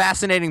 That is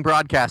fascinating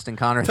broadcasting,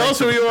 Connor. Tell us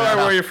who you are,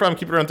 where you're from.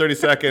 Keep it around 30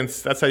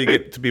 seconds. That's how you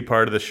get to be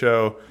part of the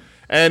show.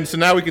 And so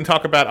now we can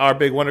talk about our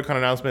big WonderCon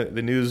announcement.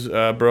 The news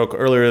broke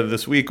earlier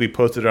this week. We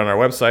posted it on our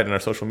website and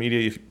our social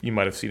media. You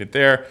might have seen it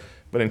there.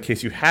 But in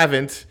case you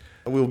haven't,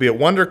 we will be at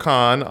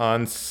WonderCon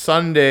on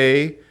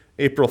Sunday,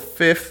 April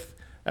 5th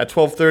at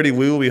 12:30.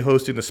 We will be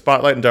hosting the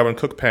Spotlight and Darwin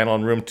Cook panel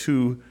in room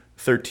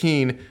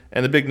 213.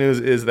 And the big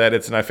news is that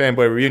it's an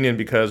iFanboy reunion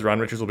because Ron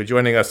Richards will be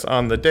joining us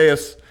on the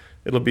dais.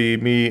 It'll be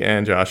me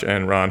and Josh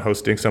and Ron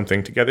hosting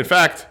something together. In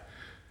fact,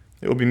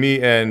 it will be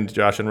me and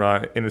Josh and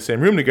Ron in the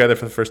same room together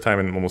for the first time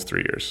in almost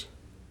 3 years.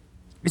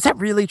 Is that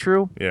really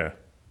true? Yeah.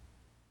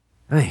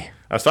 Hey.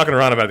 I was talking to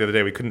Ron about it the other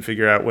day. We couldn't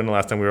figure out when the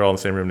last time we were all in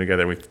the same room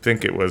together. We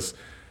think it was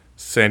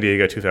San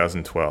Diego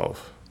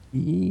 2012.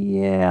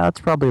 Yeah,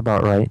 that's probably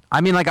about right.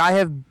 I mean, I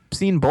have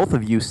seen both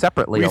of you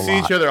separately a lot. We see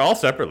each other all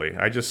separately.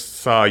 I just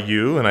saw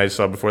you, and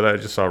before that, I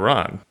just saw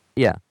Ron.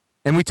 Yeah.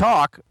 And we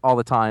talk all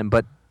the time,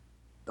 but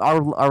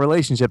our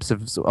relationships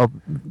have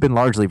been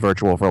largely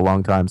virtual for a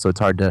long time, so it's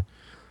hard to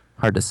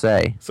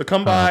say. So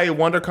come by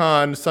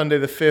WonderCon Sunday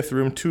the 5th,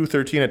 room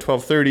 213 at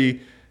 12:30.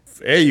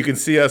 Hey, you can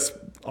see us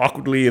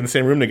awkwardly in the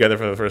same room together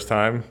for the first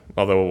time.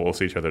 Although we'll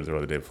see each other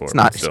the day before. It's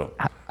not. Still.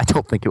 I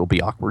don't think it will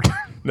be awkward.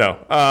 No.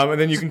 And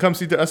then you can come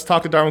see us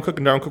talk to Darwin Cook,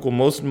 and Darwin Cook will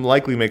most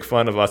likely make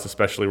fun of us,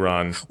 especially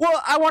Ron.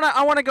 Well, I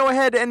wanna go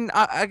ahead and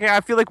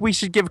I feel like we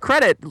should give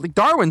credit. Like,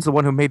 Darwin's the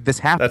one who made this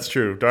happen. That's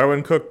true.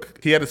 Darwin Cook,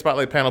 he had a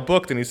spotlight panel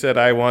booked, and he said,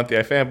 I want the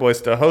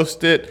iFanboys to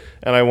host it,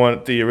 and I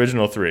want the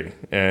original 3.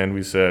 And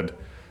we said,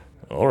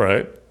 all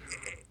right.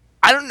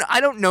 I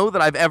don't know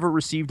that I've ever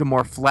received a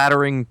more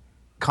flattering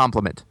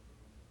compliment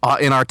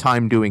in our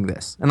time doing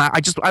this. And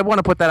I want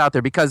to put that out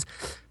there because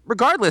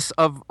regardless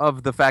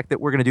of the fact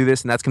that we're going to do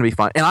this and that's going to be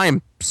fun, and I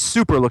am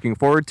super looking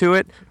forward to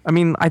it. I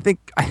mean, I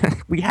think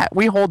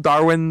we hold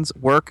Darwin's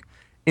work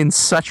in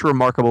such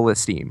remarkable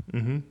esteem.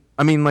 Mm-hmm.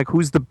 I mean, like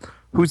who's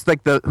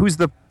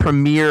the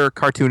premier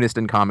cartoonist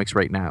in comics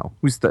right now?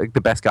 Who's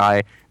the best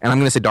guy? And I'm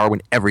going to say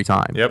Darwin every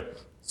time. Yep.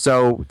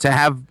 So to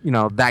have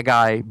that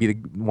guy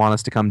want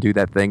us to come do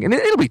that thing, and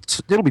it'll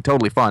be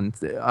totally fun.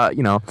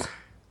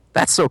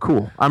 That's so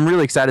cool. I'm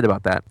really excited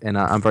about that, and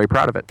I'm very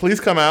proud of it. Please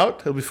come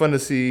out. It'll be fun to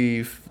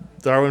see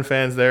Darwin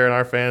fans there and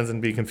our fans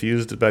and be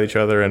confused about each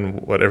other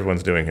and what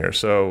everyone's doing here.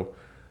 So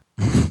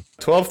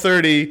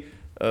 12:30,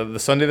 the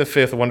Sunday the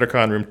 5th,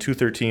 WonderCon, room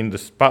 213, the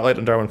Spotlight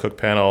on Darwin Cook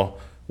panel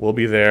will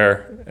be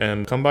there.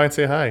 And come by and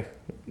say hi.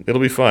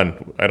 It'll be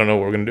fun. I don't know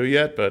what we're going to do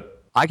yet, but...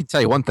 I can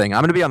tell you one thing. I'm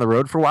going to be on the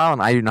road for a while,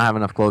 and I do not have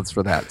enough clothes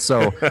for that.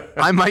 So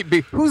I might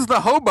be... Who's the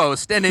hobo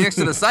standing next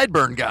to the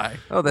sideburn guy?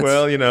 Oh, that's...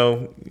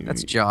 Well,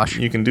 that's Josh.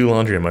 You can do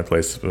laundry at my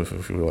place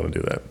if you want to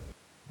do that.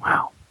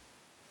 Wow.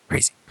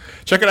 Crazy.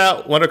 Check it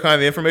out, WonderCon.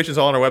 The information is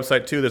all on our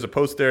website, too. There's a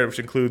post there which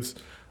includes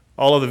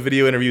all of the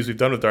video interviews we've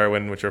done with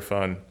Darwin, which are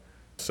fun.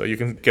 So you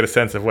can get a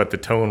sense of what the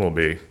tone will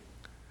be.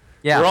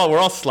 Yeah. We're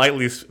all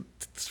slightly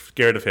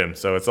scared of him,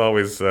 so it's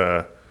always...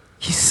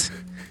 It's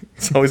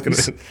always going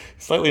to be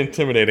slightly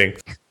intimidating.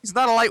 He's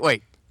not a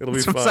lightweight. It'll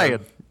be That's fun. what I'm saying.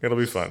 It'll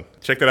be fun.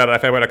 Check that out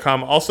at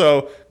iFanboy.com.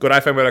 Also, go to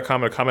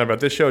iFanboy.com and comment about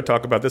this show,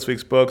 talk about this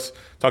week's books,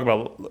 talk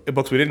about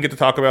books we didn't get to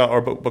talk about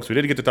or books we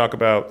did get to talk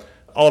about.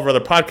 All of our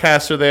other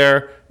podcasts are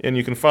there, and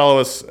you can follow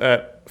us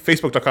at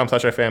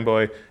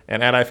Facebook.com/iFanboy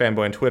and at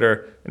iFanboy on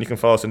Twitter, and you can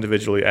follow us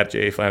individually at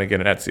J.A.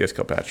 Flanagan and at C.S.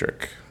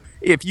 Kilpatrick.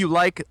 If you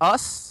like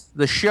us,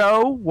 the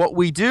show, what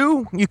we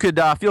do, you could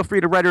feel free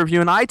to write a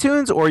review on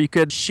iTunes, or you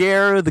could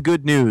share the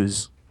good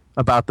news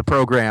about the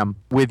program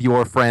with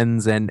your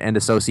friends and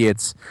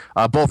associates,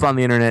 both on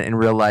the internet and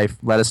real life.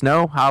 Let us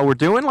know how we're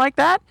doing like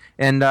that.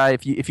 And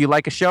if you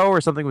like a show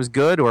or something was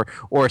good or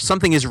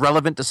something is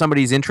relevant to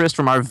somebody's interest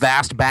from our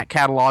vast back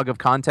catalog of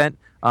content,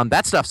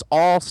 that stuff's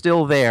all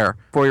still there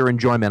for your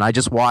enjoyment. I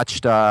just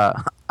watched an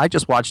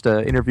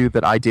interview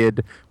that I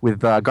did with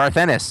Garth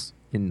Ennis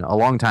a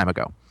long time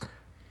ago.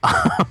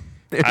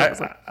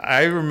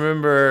 I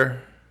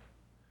remember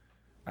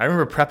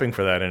prepping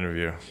for that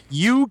interview.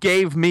 You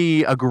gave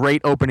me a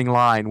great opening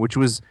line, which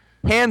was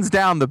hands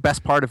down the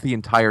best part of the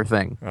entire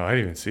thing. Oh, I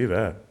didn't even see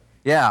that.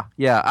 Yeah.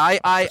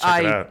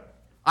 I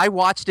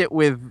watched it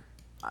with.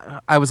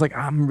 I was like,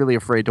 I'm really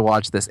afraid to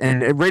watch this,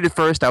 and right at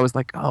first I was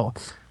like, oh,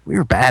 we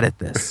were bad at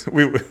this.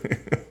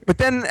 But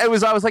then I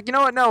was like, you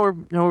know what? No,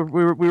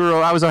 we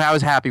were. I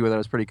was happy with it. It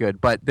was pretty good.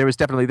 But there's a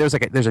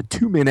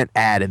 2-minute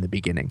ad in the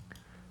beginning.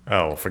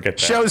 Oh, forget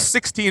that. Show's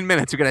 16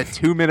 minutes. We got a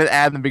 2-minute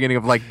ad in the beginning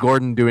of like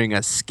Gordon doing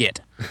a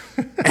skit.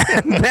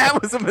 And that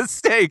was a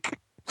mistake.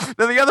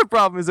 Now, the other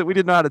problem is that we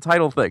didn't know how to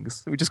title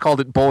things. We just called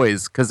it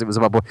Boys because it was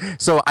about boys.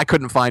 So I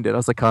couldn't find it. I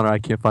was like, Connor, I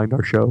can't find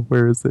our show.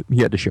 Where is it?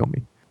 He had to show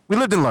me. We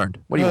lived and learned.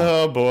 What do you want?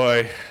 Oh,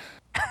 boy.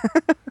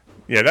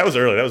 Yeah, that was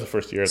early. That was the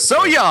first year.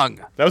 So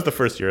young. That was the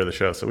first year of the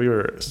show, so we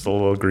were still a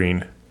little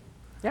green.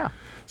 Yeah.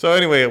 So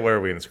anyway, where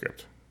are we in the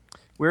script?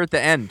 We're at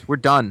the end. We're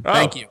done. Oh.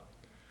 Thank you.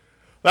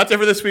 That's it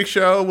for this week's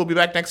show. We'll be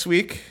back next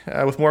week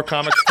with more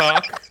comics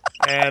talk.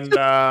 And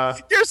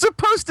you're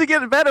supposed to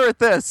get better at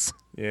this.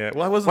 Yeah.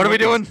 Well, I wasn't. What are we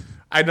doing?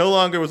 I no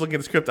longer was looking at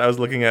the script. I was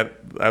looking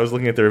at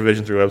the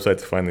revision through website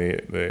to find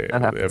the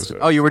episode.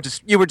 Oh, you were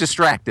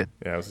distracted.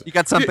 Yeah. You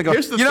got something going.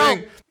 Here's the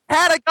thing.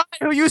 Had a guy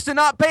who used to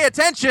not pay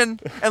attention,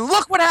 and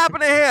look what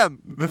happened to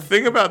him. The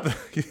thing about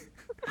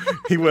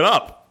he went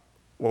up.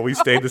 Well, we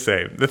stayed the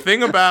same. The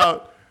thing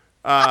about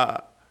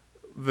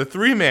the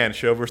 3-man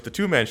show versus the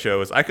 2-man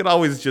show is I could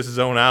always just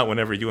zone out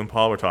whenever you and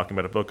Paul were talking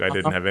about a book I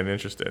didn't have any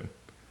interest in.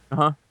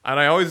 Uh-huh. And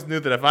I always knew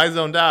that if I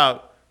zoned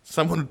out,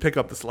 someone would pick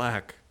up the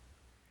slack.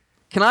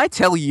 Can I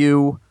tell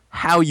you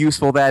how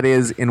useful that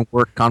is in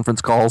work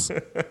conference calls?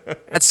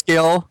 That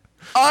skill?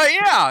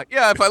 Yeah,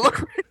 if I look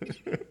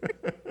right.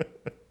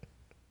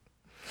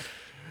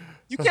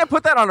 You can't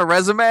put that on a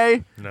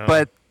resume, no.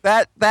 But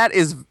that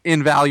is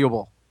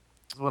invaluable.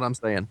 That's what I'm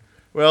saying.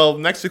 Well,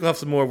 next week we'll have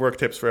some more work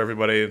tips for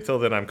everybody. Until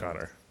then, I'm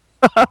Connor.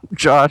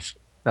 Josh,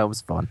 that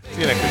was fun.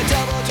 See you next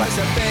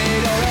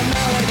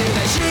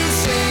week.